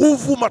kutumia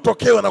nguvu,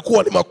 matokeo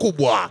yanakuwa ni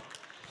makubwa.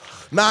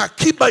 Na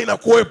akiba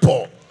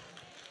inakuwepo.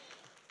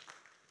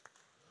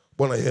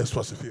 Bwana Yesu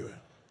asifiwe.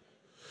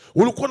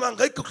 Ulikuwa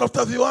unahangaika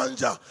kutafuta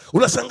viwanja,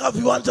 unashangaa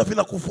viwanja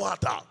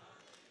vinakufuata.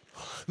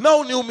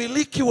 Nao ni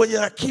umiliki wenye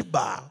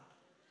akiba.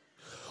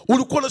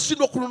 Ulikuwa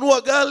unashindwa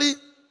kununua gari,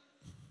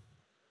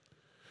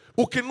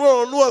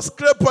 ukinunua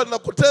scraper na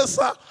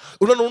kutesa,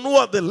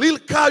 unanunua the little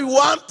car you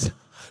want,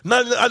 na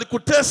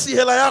alikutesi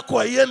hela yako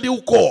haiendi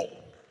huko.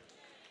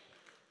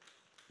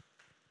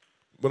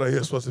 Bwana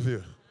Yesu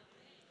asifiwe.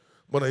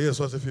 Bwana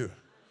Yesu asifiwe.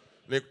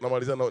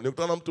 Namalizana,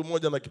 nikutana na mtu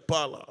mmoja na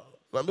kipala.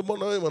 Naambia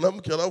mbona wewe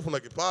mwanamke alafu na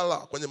kipala?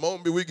 Kwenye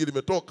maombi wigi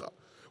limetoka.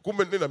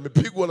 Kumbe nini?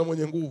 Amepigwa na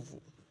mwenye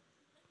nguvu.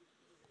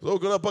 Sasa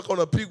ukiona paka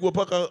unapigwa,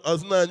 paka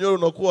hazina ya nywele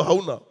unakuwa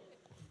hauna.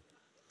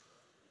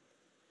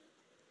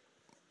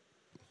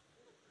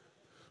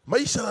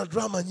 Maisha na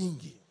drama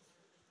nyingi.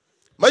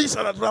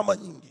 Maisha na drama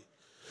nyingi.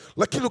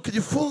 Lakini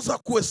ukijifunza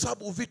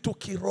kuhesabu vitu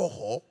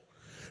kiroho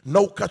na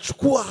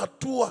ukachukua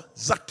hatua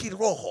za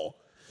kiroho,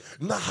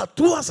 na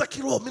hatua za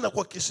kiroho mimi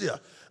nakuhakikishia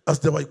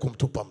hazijawahi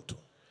kumtupa mtu.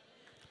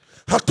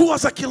 Hatua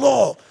za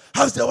kiroho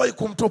hazijawahi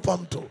kumtupa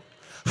mtu.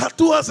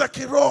 Hatua za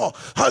kiroho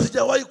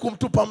hazijawahi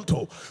kumtupa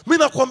mtu. Mimi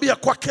nakwambia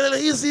kwa kelele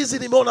hizi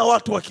nimeona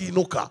watu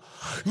wakiinuka.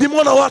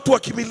 Nimeona watu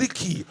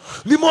wakimiliki.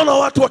 Nimeona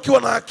watu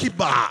wakiwa na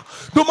akiba.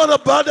 Ndio maana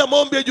baada ya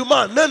maombi ya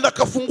Ijumaa nenda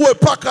kafungue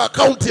paka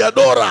akaunti ya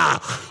dola.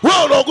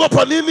 Wewe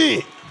unaogopa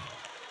nini?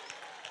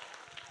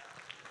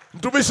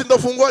 Mtumishi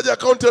ndafunguaje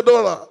akaunti ya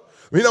dola?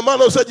 Ina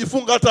maana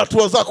usijifunga hata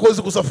hatua zako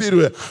huwezi kusafiri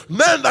wewe.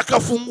 Nenda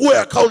kafungue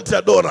akaunti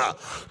ya dola.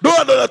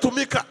 Dola ndio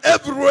inatumika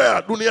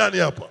everywhere duniani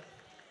hapa.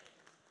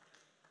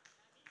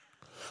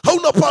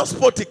 Hauna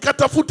passport,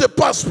 katafute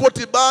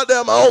passport baada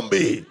ya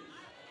maombi.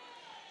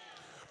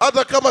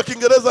 Hata kama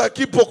Kiingereza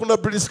hakipo kuna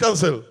British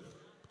Council.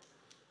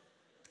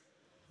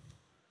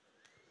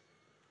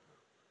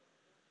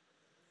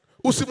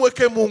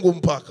 Usimweke Mungu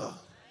mpaka.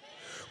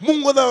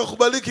 Mungu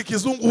anakubariki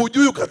kizungu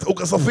hujui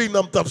ukasafiri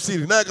na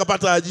mtafsiri naye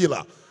akapata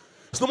ajira.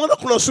 Sio maana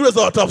kuna shule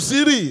za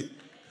watafsiri.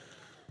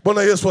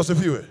 Bwana Yesu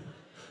asifiwe.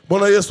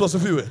 Bwana Yesu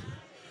asifiwe.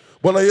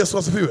 Bwana Yesu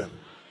asifiwe.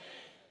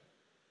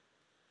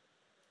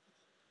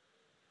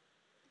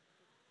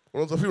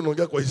 Unasafiri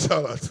unaongea kwa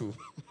ishara tu.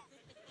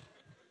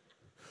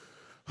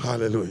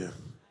 Haleluya.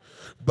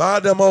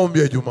 Baada ya maombi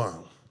ya Ijumaa,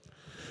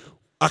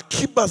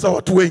 akiba za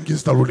watu wengi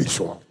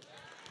zitarudishwa.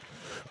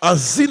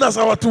 Hazina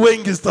za watu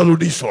wengi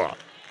zitarudishwa.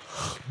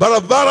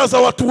 Barabara za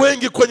watu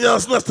wengi kwenye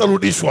hazina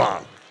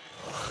zitarudishwa.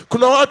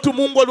 Kuna watu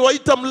Mungu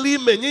aliwaita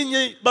mlime,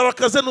 nyinyi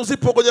baraka zenu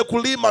zipo kwenye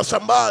kulima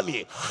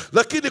shambani.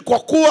 Lakini kwa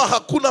kuwa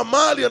hakuna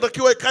mali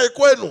inatakiwa ikae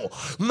kwenu,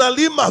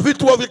 mnalima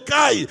vitu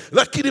havikai.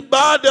 Lakini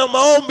baada ya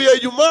maombi ya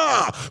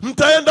Ijumaa,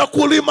 mtaenda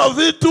kulima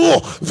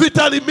vitu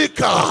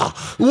vitalimika.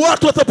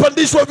 Watu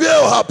watapandishwa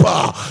vyeo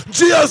hapa.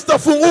 Njia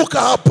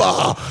zitafunguka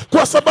hapa.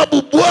 Kwa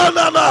sababu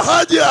Bwana ana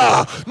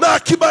haja na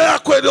akiba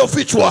yako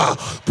iliyofichwa.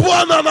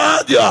 Bwana ana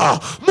haja.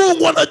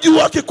 Mungu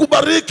anajua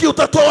akikubariki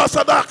utatoa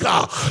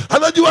sadaka.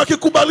 Anajua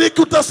akikubariki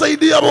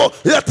utasaidia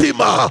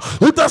yatima,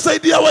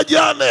 utasaidia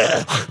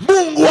wajane.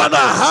 Mungu ana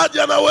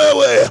haja na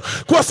wewe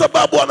kwa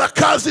sababu ana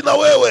kazi na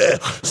wewe.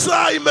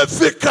 Saa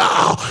imefika.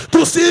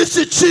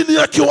 Tusiishi chini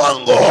ya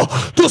kiwango.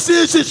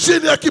 Tusiishi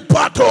chini ya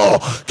kipato.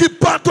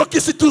 Kipato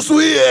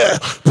kisituzuie,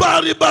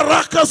 bali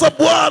baraka za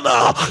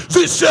Bwana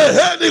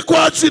zisheheni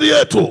kwa ajili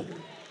yetu.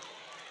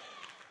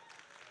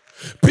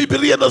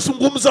 Biblia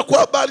inazungumza kwa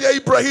habari ya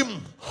Ibrahimu.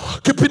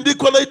 Kipindi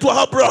kwa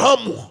anaitwa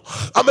Abrahamu,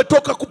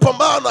 ametoka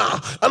kupambana,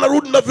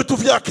 anarudi na vitu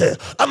vyake,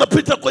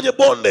 anapita kwenye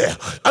bonde,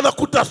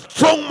 anakuta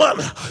strongman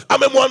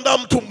amemwandaa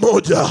mtu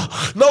mmoja,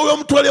 na huyo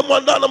mtu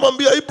aliyemwandaa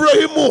anamwambia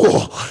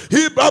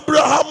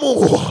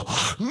Abrahamu,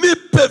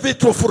 nipe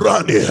vitu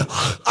fulani.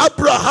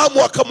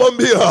 Abrahamu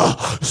akamwambia,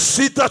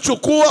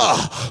 sitachukua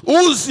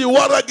uzi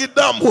wala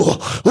gidamu,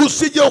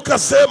 usije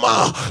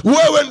ukasema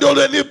wewe ndio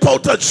ulinipa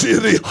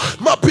utajiri.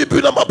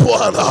 Mabibi na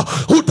mabwana,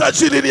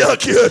 utajiri ni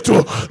haki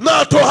yetu, na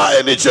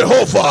atohaye ni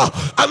Jehova,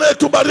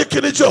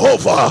 anayetubariki ni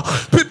Jehova.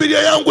 Biblia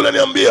yangu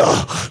inaniambia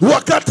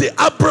wakati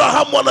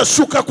Abrahamu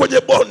anashuka kwenye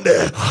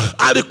bonde,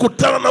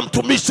 alikutana na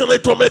mtumishi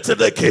anaitwa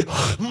Melkizedeki.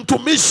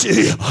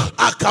 Mtumishi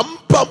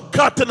akampa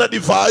mkate na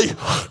divai,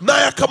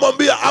 naye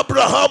akamwambia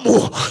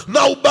Abrahamu,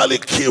 na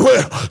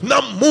ubarikiwe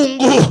na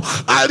Mungu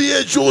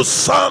aliye juu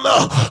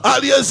sana,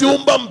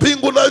 aliyeziumba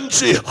mbingu na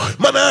nchi.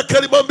 Maana yake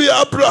alimwambia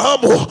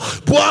Abrahamu,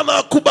 Bwana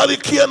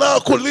akubarikie na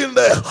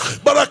akulinde,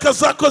 baraka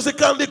zako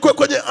zikaandikwe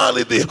kwenye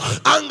ardhi,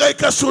 anga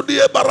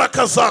ikashuhudie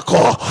baraka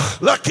zako.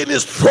 Lakini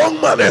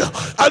strongman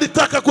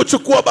alitaka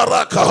kuchukua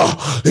baraka.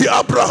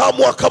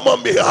 Abrahamu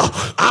akamwambia,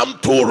 I'm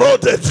too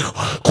loaded.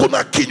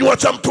 Kuna kinywa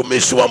cha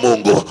mtumishi wa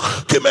Mungu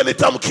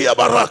kimenitamkia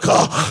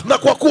baraka, na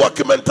kwa kuwa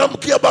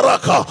kimenitamkia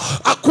baraka,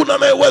 hakuna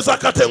anayeweza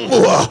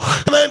katengua.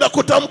 Ninaenda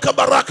kutamka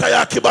baraka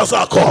ya akiba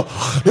zako,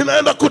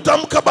 ninaenda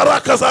kutamka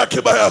baraka za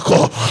akiba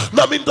yako,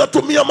 na mimi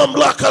nitatumia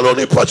mamlaka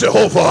alionipa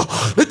Jehova.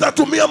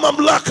 Nitatumia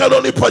mamlaka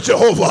alionipa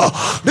Jehova.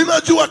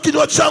 Ninajua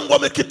kinywa changu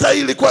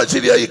amekitahiri kwa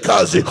ajili ya hii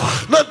kazi,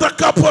 na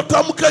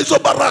nitakapotamka hizo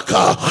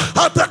baraka,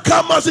 hata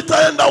kama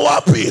zitaenda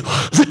wapi,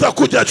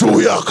 zitakuja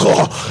juu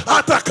yako.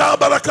 Hata kama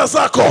baraka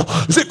zako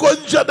ziko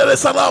nje ya Dar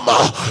es Salaam,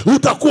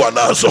 utakuwa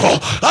nazo.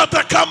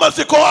 Hata kama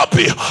ziko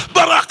wapi,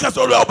 baraka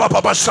zoleo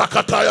baba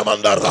bashakata ya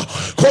mandara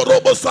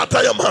korobo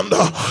sata ya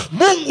manda.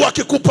 Mungu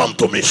akikupa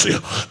mtumishi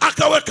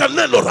akaweka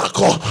neno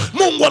lako,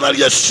 Mungu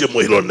analiheshimu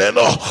hilo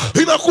neno.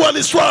 Inakuwa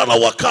ni swala la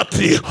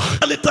wakati.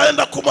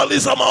 Nitaenda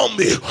kumaliza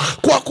maombi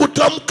kwa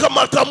kutamka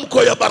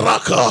matamko ya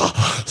baraka.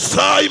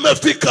 Saa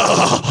imefika.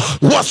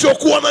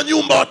 Wasiokuwa na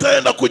nyumba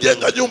wataenda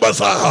kujenga nyumba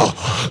zao,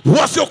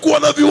 wasiokuwa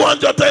na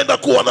viwanja wataenda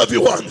kuwa na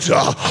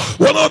viwanja,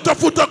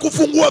 wanaotafuta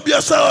kufungua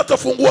biashara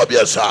watafungua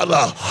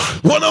biashara,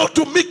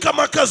 wanaotumika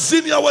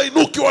makazini ya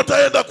wainuki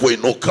wataenda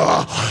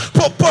kuinuka,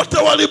 popote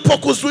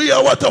walipokuzuia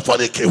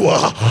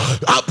watafanikiwa.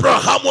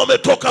 Abrahamu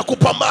ametoka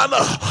kupambana,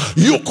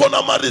 yuko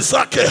na mali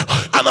zake,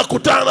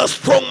 anakutana na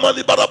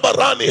strongman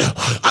barabarani,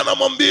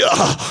 anamwambia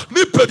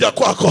nipe vya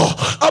kwako.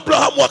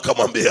 Abrahamu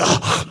akamwambia,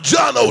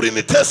 jana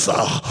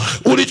ulinitesa,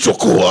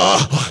 ulichukua.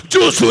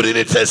 Juzi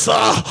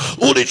ulinitesa,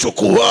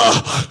 ulichukua.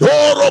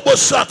 Robo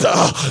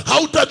sata,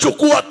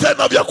 hautachukua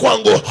tena vya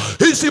kwangu,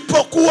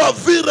 isipokuwa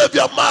vile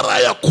vya mara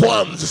ya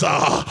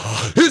kwanza.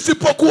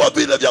 Isipokuwa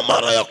vile vya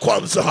mara ya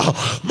kwanza.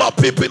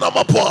 Mapipi na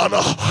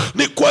mabwana,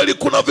 ni kweli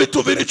kuna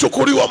vitu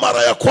vilichukuliwa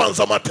mara ya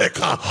kwanza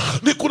mateka.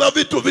 Ni kuna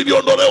vitu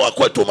viliondolewa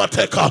kwetu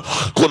mateka.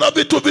 Kuna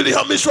vitu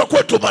vilihamishwa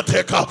kwetu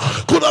mateka.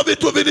 Kuna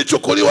vitu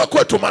vilichukuliwa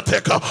kwetu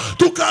mateka.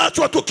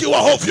 Tukaachwa tukiwa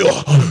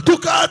hovyo,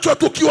 tukaachwa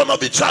tukiwa na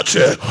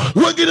vichache.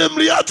 Wengine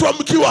mliachwa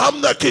mkiwa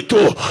hamna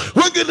kitu,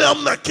 wengine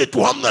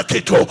hamna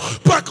kitu.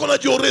 Paka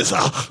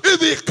unajiuliza,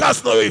 hivi kazi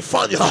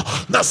nayoifanya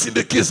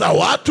nasindikiza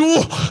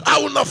watu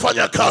au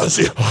nafanya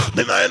kazi?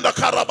 Ninaenda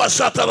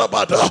karabashata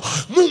rabada.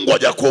 Mungu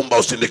hajakuumba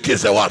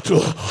usindikize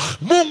watu.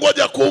 Mungu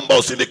hajakuumba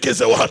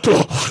usindikize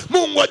watu.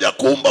 Mungu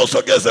hajakuumba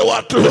usogeze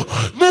watu.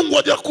 Mungu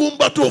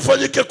hajakuumba tu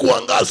ufanyike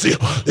kuangazi.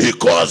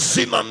 Iko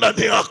hazina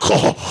ndani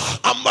yako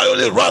ambayo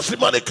ni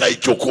lazima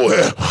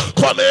nikaichukue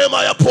kwa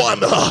neema ya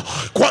Bwana,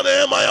 kwa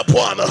neema ya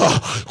Bwana,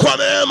 kwa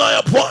neema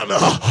ya Bwana,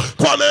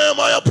 kwa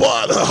neema ya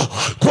Bwana,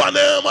 kwa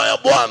neema ya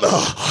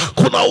Bwana.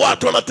 Kuna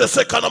watu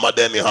wanateseka na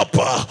madeni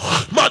hapa.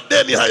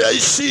 Madeni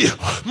hayaishi,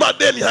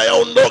 madeni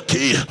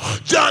hayaondoki.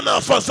 Jana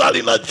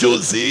afadhali na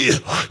juzi,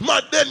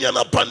 madeni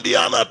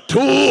yanapandiana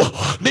tu.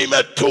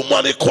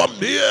 Nimetumwa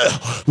nikwambie,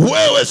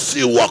 wewe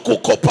si wa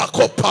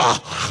kukopa,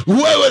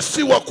 wewe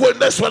si wa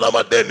kuendeshwa na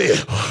madeni,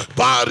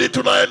 bali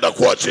tunaenda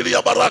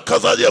kuachilia baraka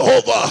za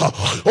Jehova.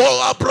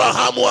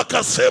 Abrahamu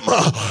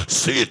akasema,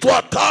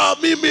 sitwataa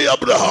mimi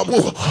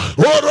Abrahamu.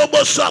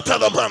 Robo sata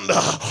na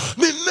manda.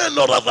 Ni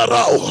neno la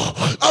dharau.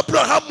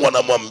 Abrahamu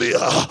anamwambia,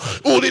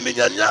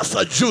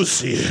 ulininyanyasa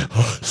juzi,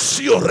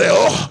 sio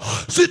leo.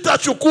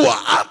 Sitachukua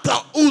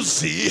hata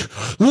uzi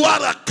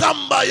wala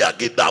kamba ya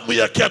gidamu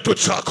ya kiatu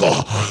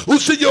chako.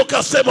 Usije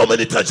ukasema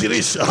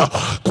umenitajirisha,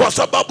 kwa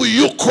sababu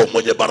yuko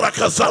mwenye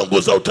baraka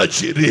zangu za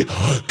utajiri.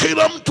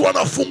 Kila mtu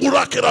ana fungu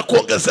lake la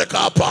kuongezeka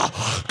hapa.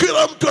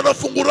 Kila mtu ana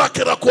fungu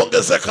lake la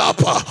kuongezeka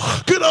hapa.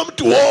 Kila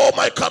mtu, oh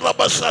my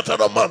karabashata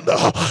na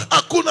manda.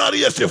 Hakuna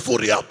aliye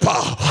sifuri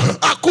hapa.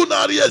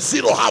 Hakuna aliye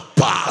zero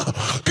hapa.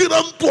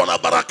 Kila mtu ana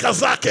baraka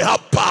zake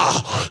hapa.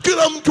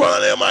 Kila mtu ana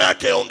neema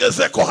yake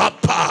ongezeko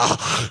hapa.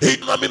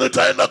 na mimi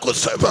nitaenda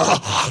kusema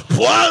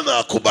Bwana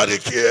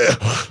akubarikie.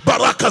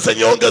 Baraka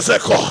zenye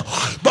ongezeko,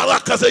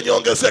 baraka zenye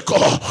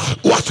ongezeko.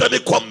 Wacha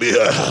nikwambie,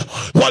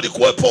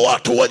 walikuwepo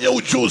watu wenye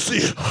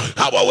ujuzi.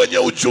 Hawa wenye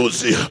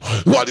ujuzi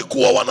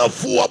walikuwa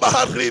wanavua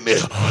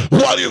baharini,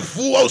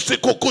 walivua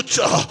usiku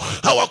kucha,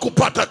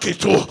 hawakupata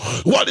kitu.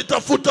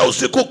 Walitafuta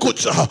usiku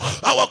kucha,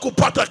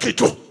 hawakupata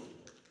kitu.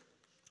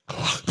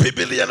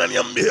 Biblia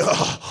inaniambia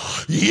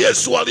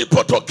Yesu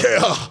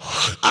alipotokea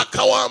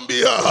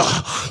akawaambia,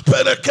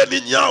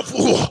 pelekeni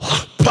nyavu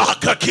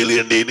paka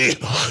kilindini,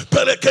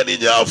 pelekeni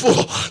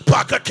nyavu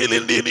paka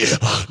kilindini.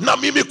 Na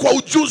mimi kwa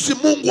ujuzi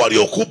Mungu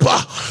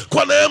aliokupa,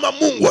 kwa neema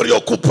Mungu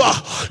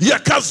aliokupa ya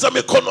kazi za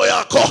mikono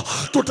yako,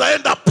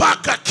 tutaenda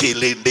paka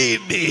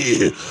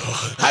kilindini.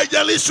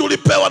 Haijalishi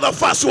ulipewa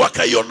nafasi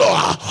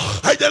wakaiondoa,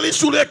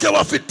 haijalishi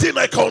uliwekewa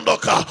fitina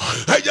ikaondoka,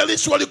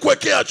 haijalishi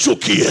walikuwekea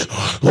chuki.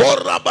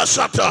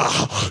 Orabashata.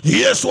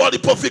 Yesu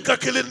alipofika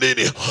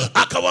kilindini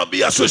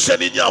akawaambia,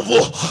 shusheni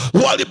nyavu.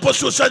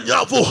 Waliposhusha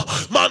nyavu,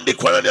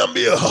 maandiko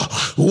yananiambia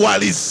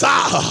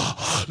walizaa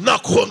na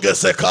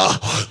kuongezeka.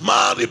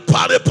 Mahali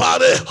pale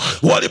pale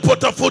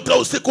walipotafuta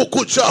usiku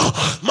kucha,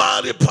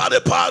 mahali pale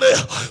pale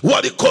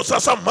walikosa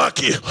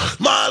samaki.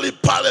 Mahali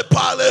pale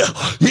pale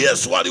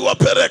Yesu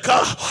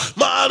aliwapeleka.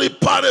 Mahali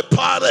pale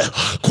pale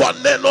kwa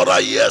neno la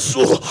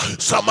Yesu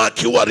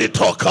samaki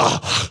walitoka,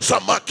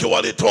 samaki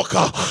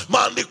walitoka.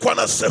 Maandiko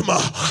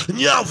yanasema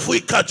nyavu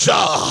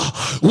ikajaa,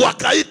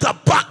 wakaita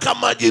paka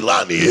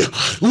majirani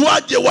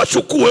waje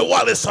wachukue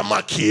wale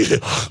samaki.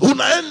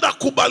 Unaenda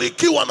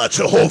kubarikiwa na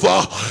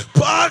Jehova.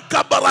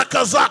 Paka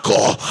baraka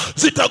zako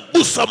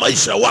zitagusa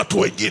maisha ya watu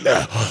wengine,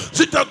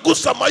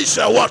 zitagusa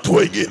maisha ya watu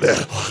wengine,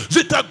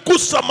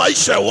 zitagusa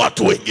maisha ya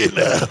watu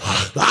wengine.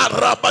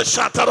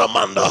 Arabashata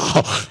ramanda.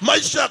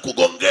 Maisha ya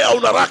kugongea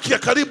unaraki ya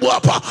karibu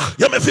hapa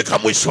yamefika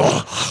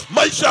mwisho.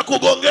 Maisha ya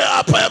kugongea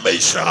hapa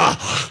yameisha.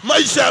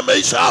 Maisha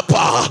yameisha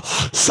hapa.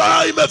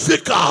 Saa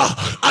imefika.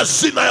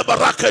 Hazina ya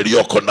baraka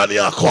iliyoko ndani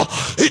yako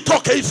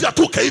itoke,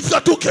 ifyatuke,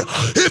 ifyatuke,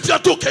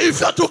 ifyatuke,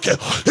 ifyatuke,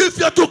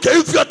 ifyatuke,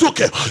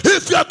 ifyatuke,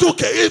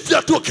 ifyatuke,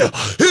 ifyatuke,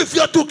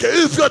 ifyatuke,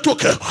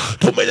 ifyatuke.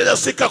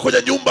 Tumenyanyasika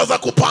kwenye nyumba za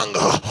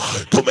kupanga,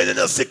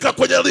 tumenyanyasika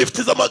kwenye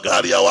lifti za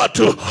magari ya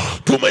watu,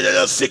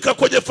 tumenyanyasika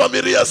kwenye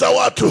familia za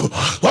watu.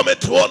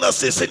 Wametuona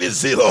sisi ni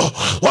zero,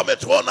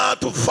 wametuona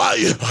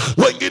hatufai.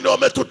 Wengine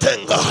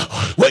wametutenga,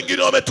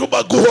 wengine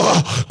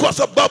wametubagua kwa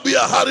sababu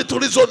ya hali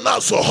tulizo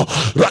nazo.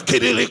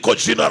 Lakini liko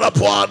jina la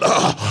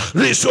Bwana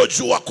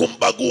lisojua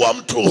kumbagua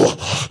mtu,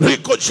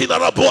 liko jina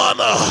la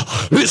Bwana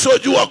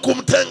lisojua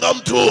kumtenga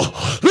mtu,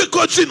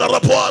 liko jina la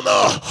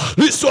Bwana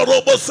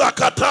lisorobo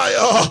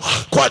sakataya.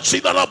 Kwa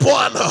jina la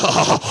Bwana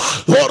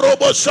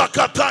orobo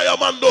sakataya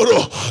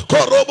mandoro,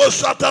 korobo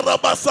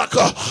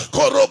satarabasaka,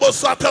 korobo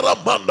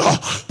sataramanda.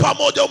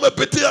 Pamoja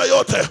umepitia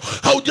yote,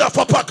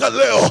 haujafa paka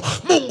leo.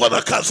 Mungu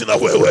ana kazi na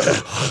wewe.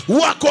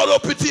 Wako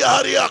waliopitia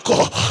hali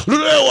yako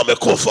leo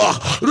wamekufa,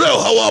 leo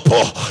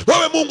hawapo.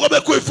 Wewe Mungu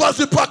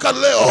amekuhifadhi paka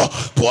leo.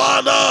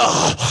 Bwana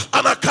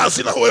ana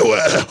kazi na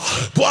wewe.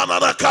 Bwana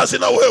ana kazi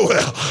na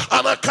wewe.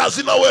 Ana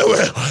kazi na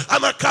wewe.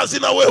 Ana kazi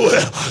na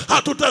wewe.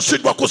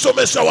 Hatutashindwa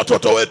kusomesha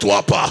watoto wetu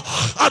hapa.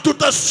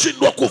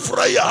 Hatutashindwa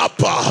kufurahia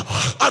hapa.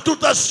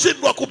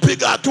 Hatutashindwa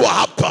kupiga hatua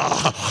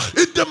hapa.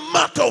 It's a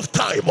matter of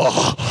time.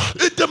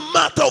 It's a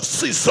matter of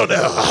season.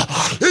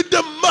 It's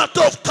a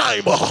matter of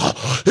time.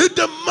 It's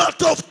a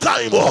matter of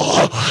time.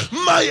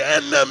 My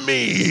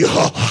enemy.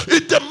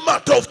 It's a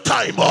matter of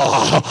time.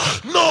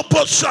 No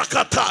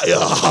Boshakataya.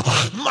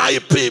 My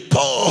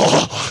people.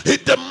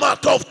 It's a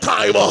matter of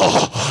time.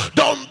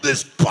 Don't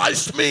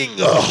despise me.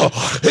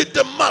 It's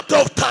a matter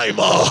of time.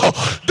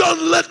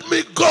 Don't let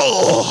me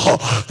go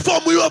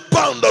from your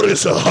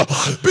boundaries,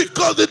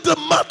 because it's a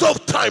matter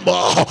of time.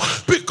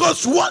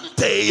 Because one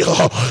day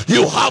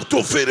you have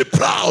to feel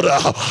proud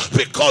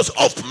because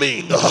of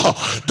me.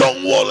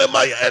 Don't worry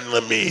my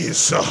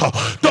enemies.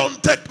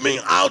 Don't take me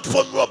out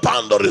from your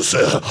boundaries.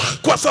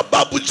 Kwa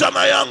sababu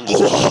jana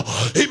yangu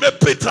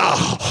imepita,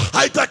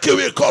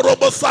 haitakiwi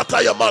korobo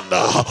sata ya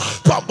manda.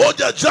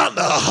 Pamoja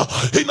jana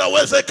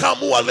inaweza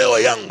ikamua leo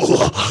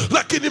yangu,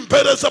 lakini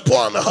mbele za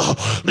Bwana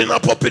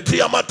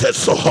ninapopitia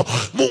mateso,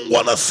 Mungu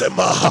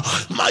anasema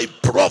my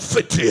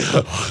prophet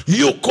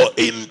yuko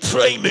in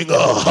training.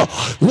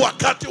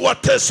 Wakati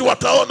watesi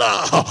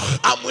wataona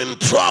I'm in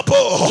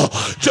trouble,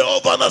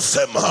 Jehova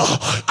anasema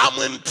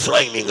I'm in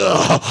training.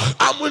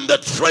 I'm in the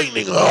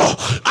training.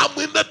 I'm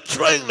in the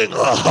training.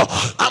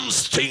 I'm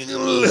still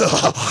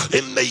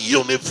in the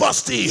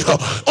university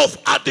of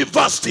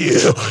adversity.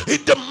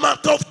 In the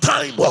matter of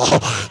time,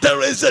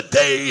 there is a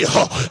day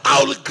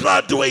I will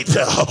graduate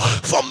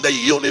from the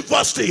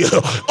university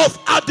of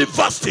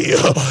adversity.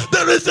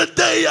 There is a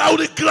day I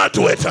will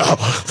graduate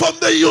from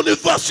the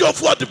university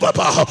of adversity.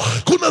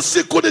 Kuna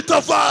siku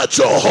nitavaa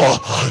joho,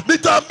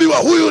 nitaambiwa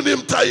huyu ni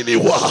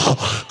mtainiwa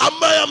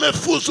ambaye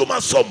amefuzu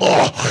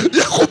masomo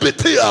ya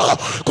kupitia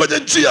kwenye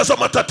njia za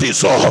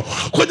matatizo,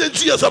 kwenye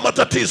njia za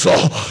matatizo,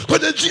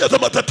 kwenye njia za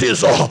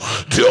matatizo.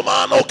 Ndio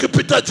maana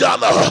ukipita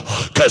jana,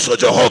 kesho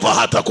Jehova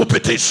hata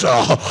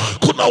kupitisha.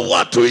 Kuna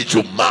watu ijue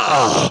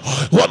Ijumaa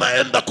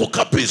wanaenda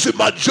kukabidhi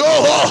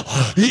majoho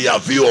ya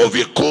vyuo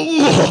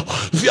vikuu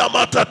vya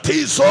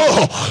matatizo,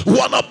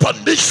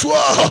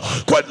 wanapandishwa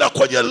kwenda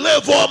kwenye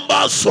level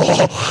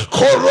ambazo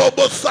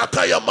korobo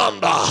sata ya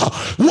manda.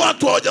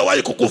 Watu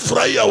hawajawahi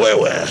kukufurahia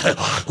wewe,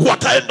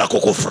 wataenda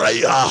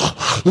kukufurahia.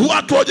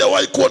 Watu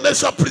hawajawahi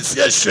kuonesha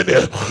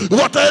appreciation,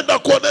 wataenda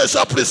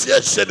kuonesha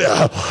appreciation.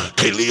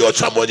 Kilio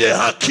cha mwenye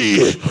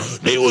haki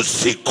ni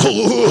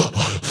usiku,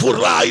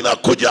 furaha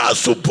inakuja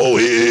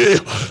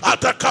asubuhi.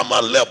 Hata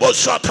kama lebo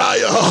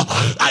shataya,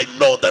 I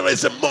know there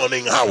is a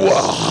morning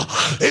hour.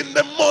 In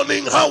the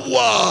morning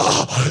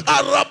hour,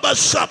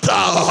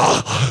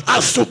 arabashata,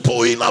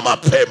 asubuhi na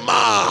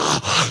mapema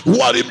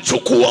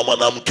walimchukua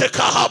mwanamke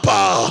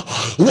kahaba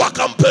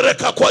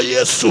wakampeleka kwa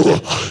Yesu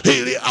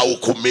ili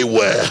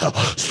ahukumiwe.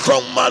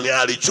 Strongman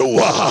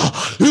alijua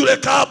yule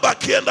kahaba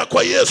akienda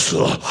kwa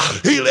Yesu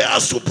ile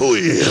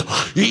asubuhi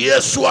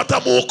Yesu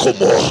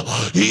atamhukumu.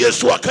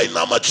 Yesu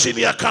akainama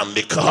chini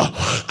akaandika.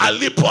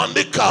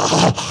 Alipoandika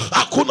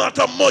hakuna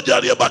hata mmoja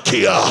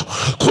aliyebakia.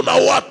 Kuna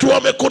watu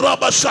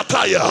wamekuraba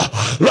shataya,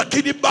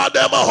 lakini baada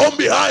ya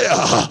maombi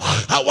haya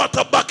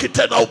hawatabaki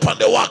tena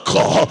upande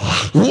wako.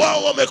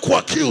 Wao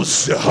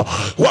wamekuaccuse,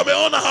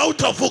 wameona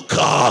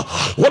hautavuka,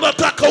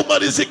 wanataka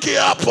umalizikie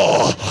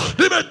hapo.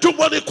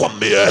 Nimetumwa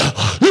nikwambie,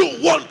 you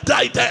won't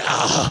die there,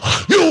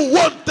 you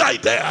won't die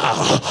there,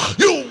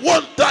 you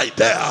won't die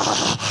there.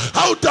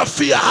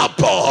 Hautafia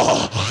hapo,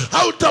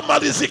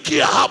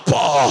 hautamalizikia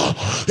hapo.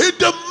 In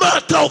the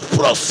matter of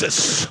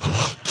process,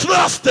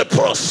 trust the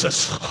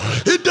process.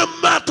 In the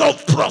matter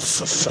of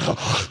process,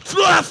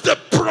 trust the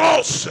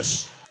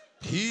process.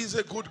 He is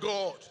a good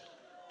God.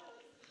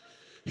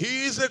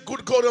 He is a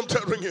good God, I'm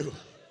telling you.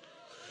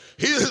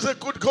 He is a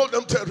good God,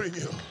 I'm telling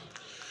you.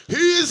 He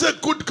is a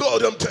good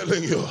God, I'm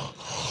telling you.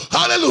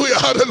 Hallelujah,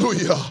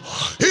 hallelujah.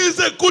 He is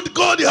a good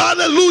God,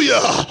 hallelujah.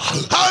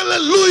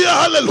 Hallelujah,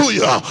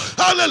 hallelujah.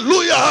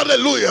 Hallelujah,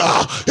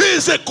 hallelujah. He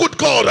is a good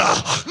God.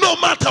 No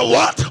matter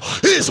what,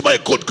 He is my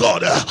good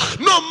God.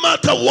 No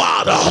matter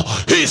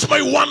what, He is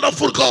my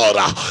wonderful God.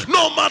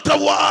 No matter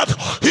what,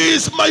 He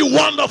is my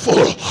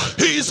wonderful.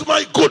 He is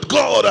my good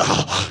God.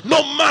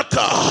 No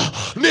matter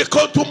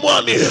niko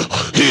tumwani,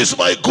 He is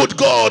my good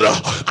God.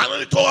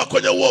 Ananitoa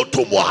kwenye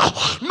utumwa.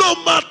 No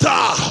matter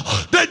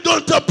they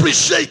don't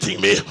appreciating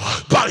me,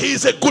 but He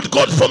is a good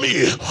God for me.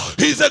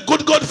 He is a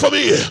good God for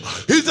me.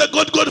 He is a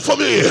good God for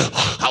me.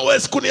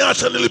 Hawezi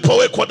kuniacha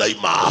nilipowekwa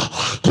daima.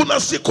 Kuna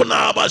siku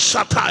na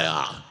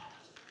abashataya.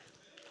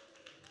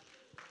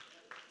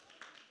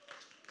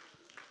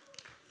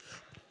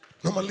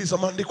 Namaliza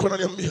maandiko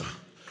yananiambia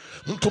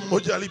mtu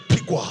mmoja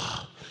alipigwa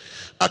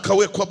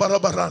akawekwa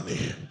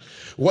barabarani.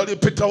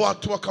 Walipita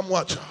watu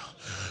wakamwacha.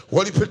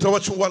 Walipita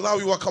watu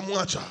Walawi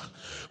wakamwacha.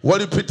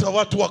 Walipita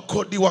watu wa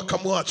kodi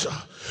wakamwacha.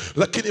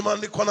 Lakini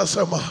maandiko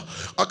anasema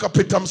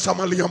akapita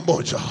Msamaria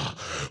mmoja.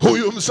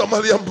 Huyu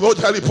Msamaria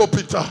mmoja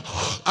alipopita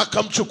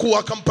akamchukua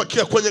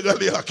akampakia kwenye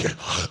gari yake,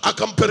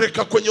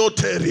 akampeleka kwenye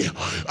hoteli.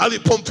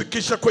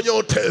 Alipomfikisha kwenye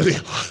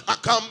hoteli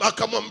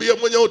akamwambia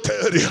mwenye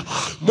hoteli,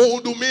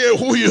 muhudumie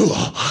huyu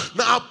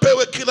na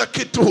apewe kila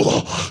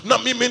kitu na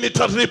mimi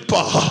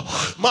nitalipa.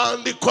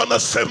 Maandiko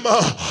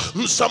anasema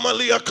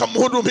Msamaria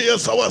akamhudumia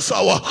sawa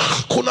sawa.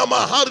 Kuna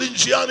mahali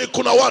njiani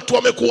kuna watu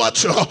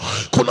wamekuacha.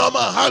 Kuna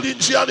mahali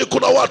njiani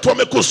kuna watu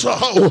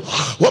wamekusahau.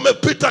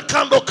 Wamepita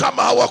kando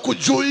kama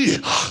hawakujui.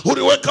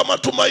 Uliweka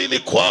matumaini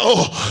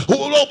kwao.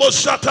 Ulobo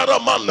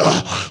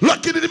shataramana.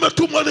 Lakini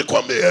nimetumwa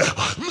nikwambie,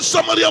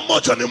 Msamaria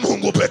mmoja ni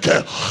Mungu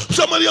pekee.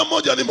 Msamaria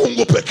mmoja ni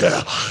Mungu pekee.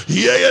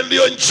 Yeye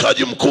ndio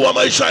mchaji mkuu wa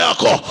maisha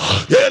yako.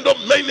 Yeye ndio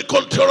main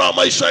controller wa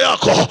maisha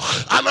yako.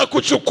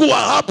 Anakuchukua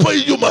hapo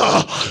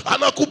Ijumaa,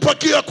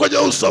 anakupakia kwenye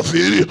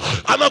usafiri,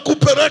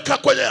 anakupeleka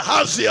kwenye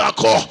hadhi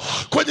yako,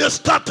 kwenye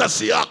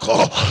status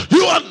yako.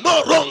 You are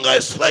no longer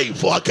a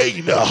slave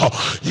again.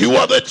 You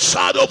are the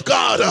child of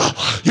God.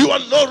 You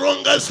are no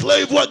longer a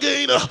slave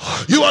again.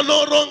 You are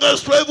no longer a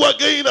slave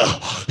again.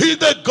 He is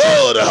the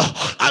God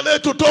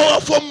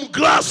anayetutoa from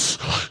grass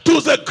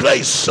to the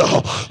grace,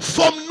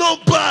 from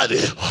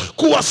nobody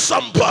to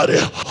somebody,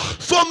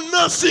 from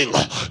nothing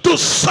to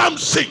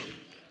something.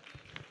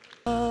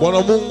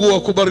 Bwana Mungu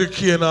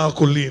akubarikie na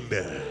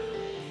akulinde.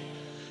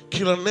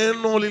 Kila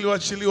neno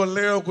lililoachiliwa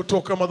leo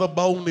kutoka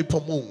madhabahuni pa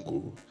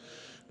Mungu,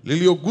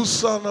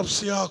 liliogusa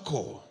nafsi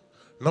yako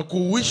na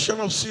kuuisha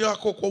nafsi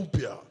yako kwa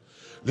upya,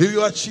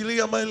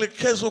 lilioachilia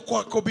maelekezo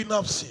kwako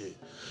binafsi,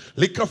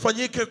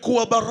 likafanyike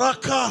kuwa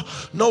baraka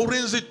na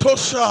ulinzi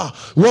tosha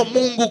wa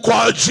Mungu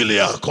kwa ajili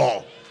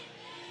yako.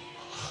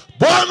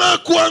 Bwana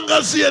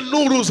kuangazie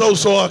nuru za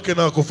uso wake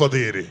na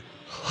akufadhili.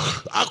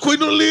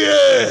 Akuinulie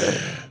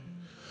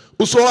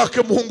uso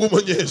wake Mungu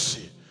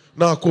Mwenyezi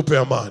na akupe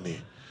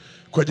amani.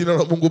 Kwa jina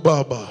la Mungu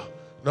Baba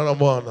na la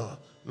Mwana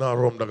na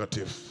Roho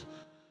Mtakatifu.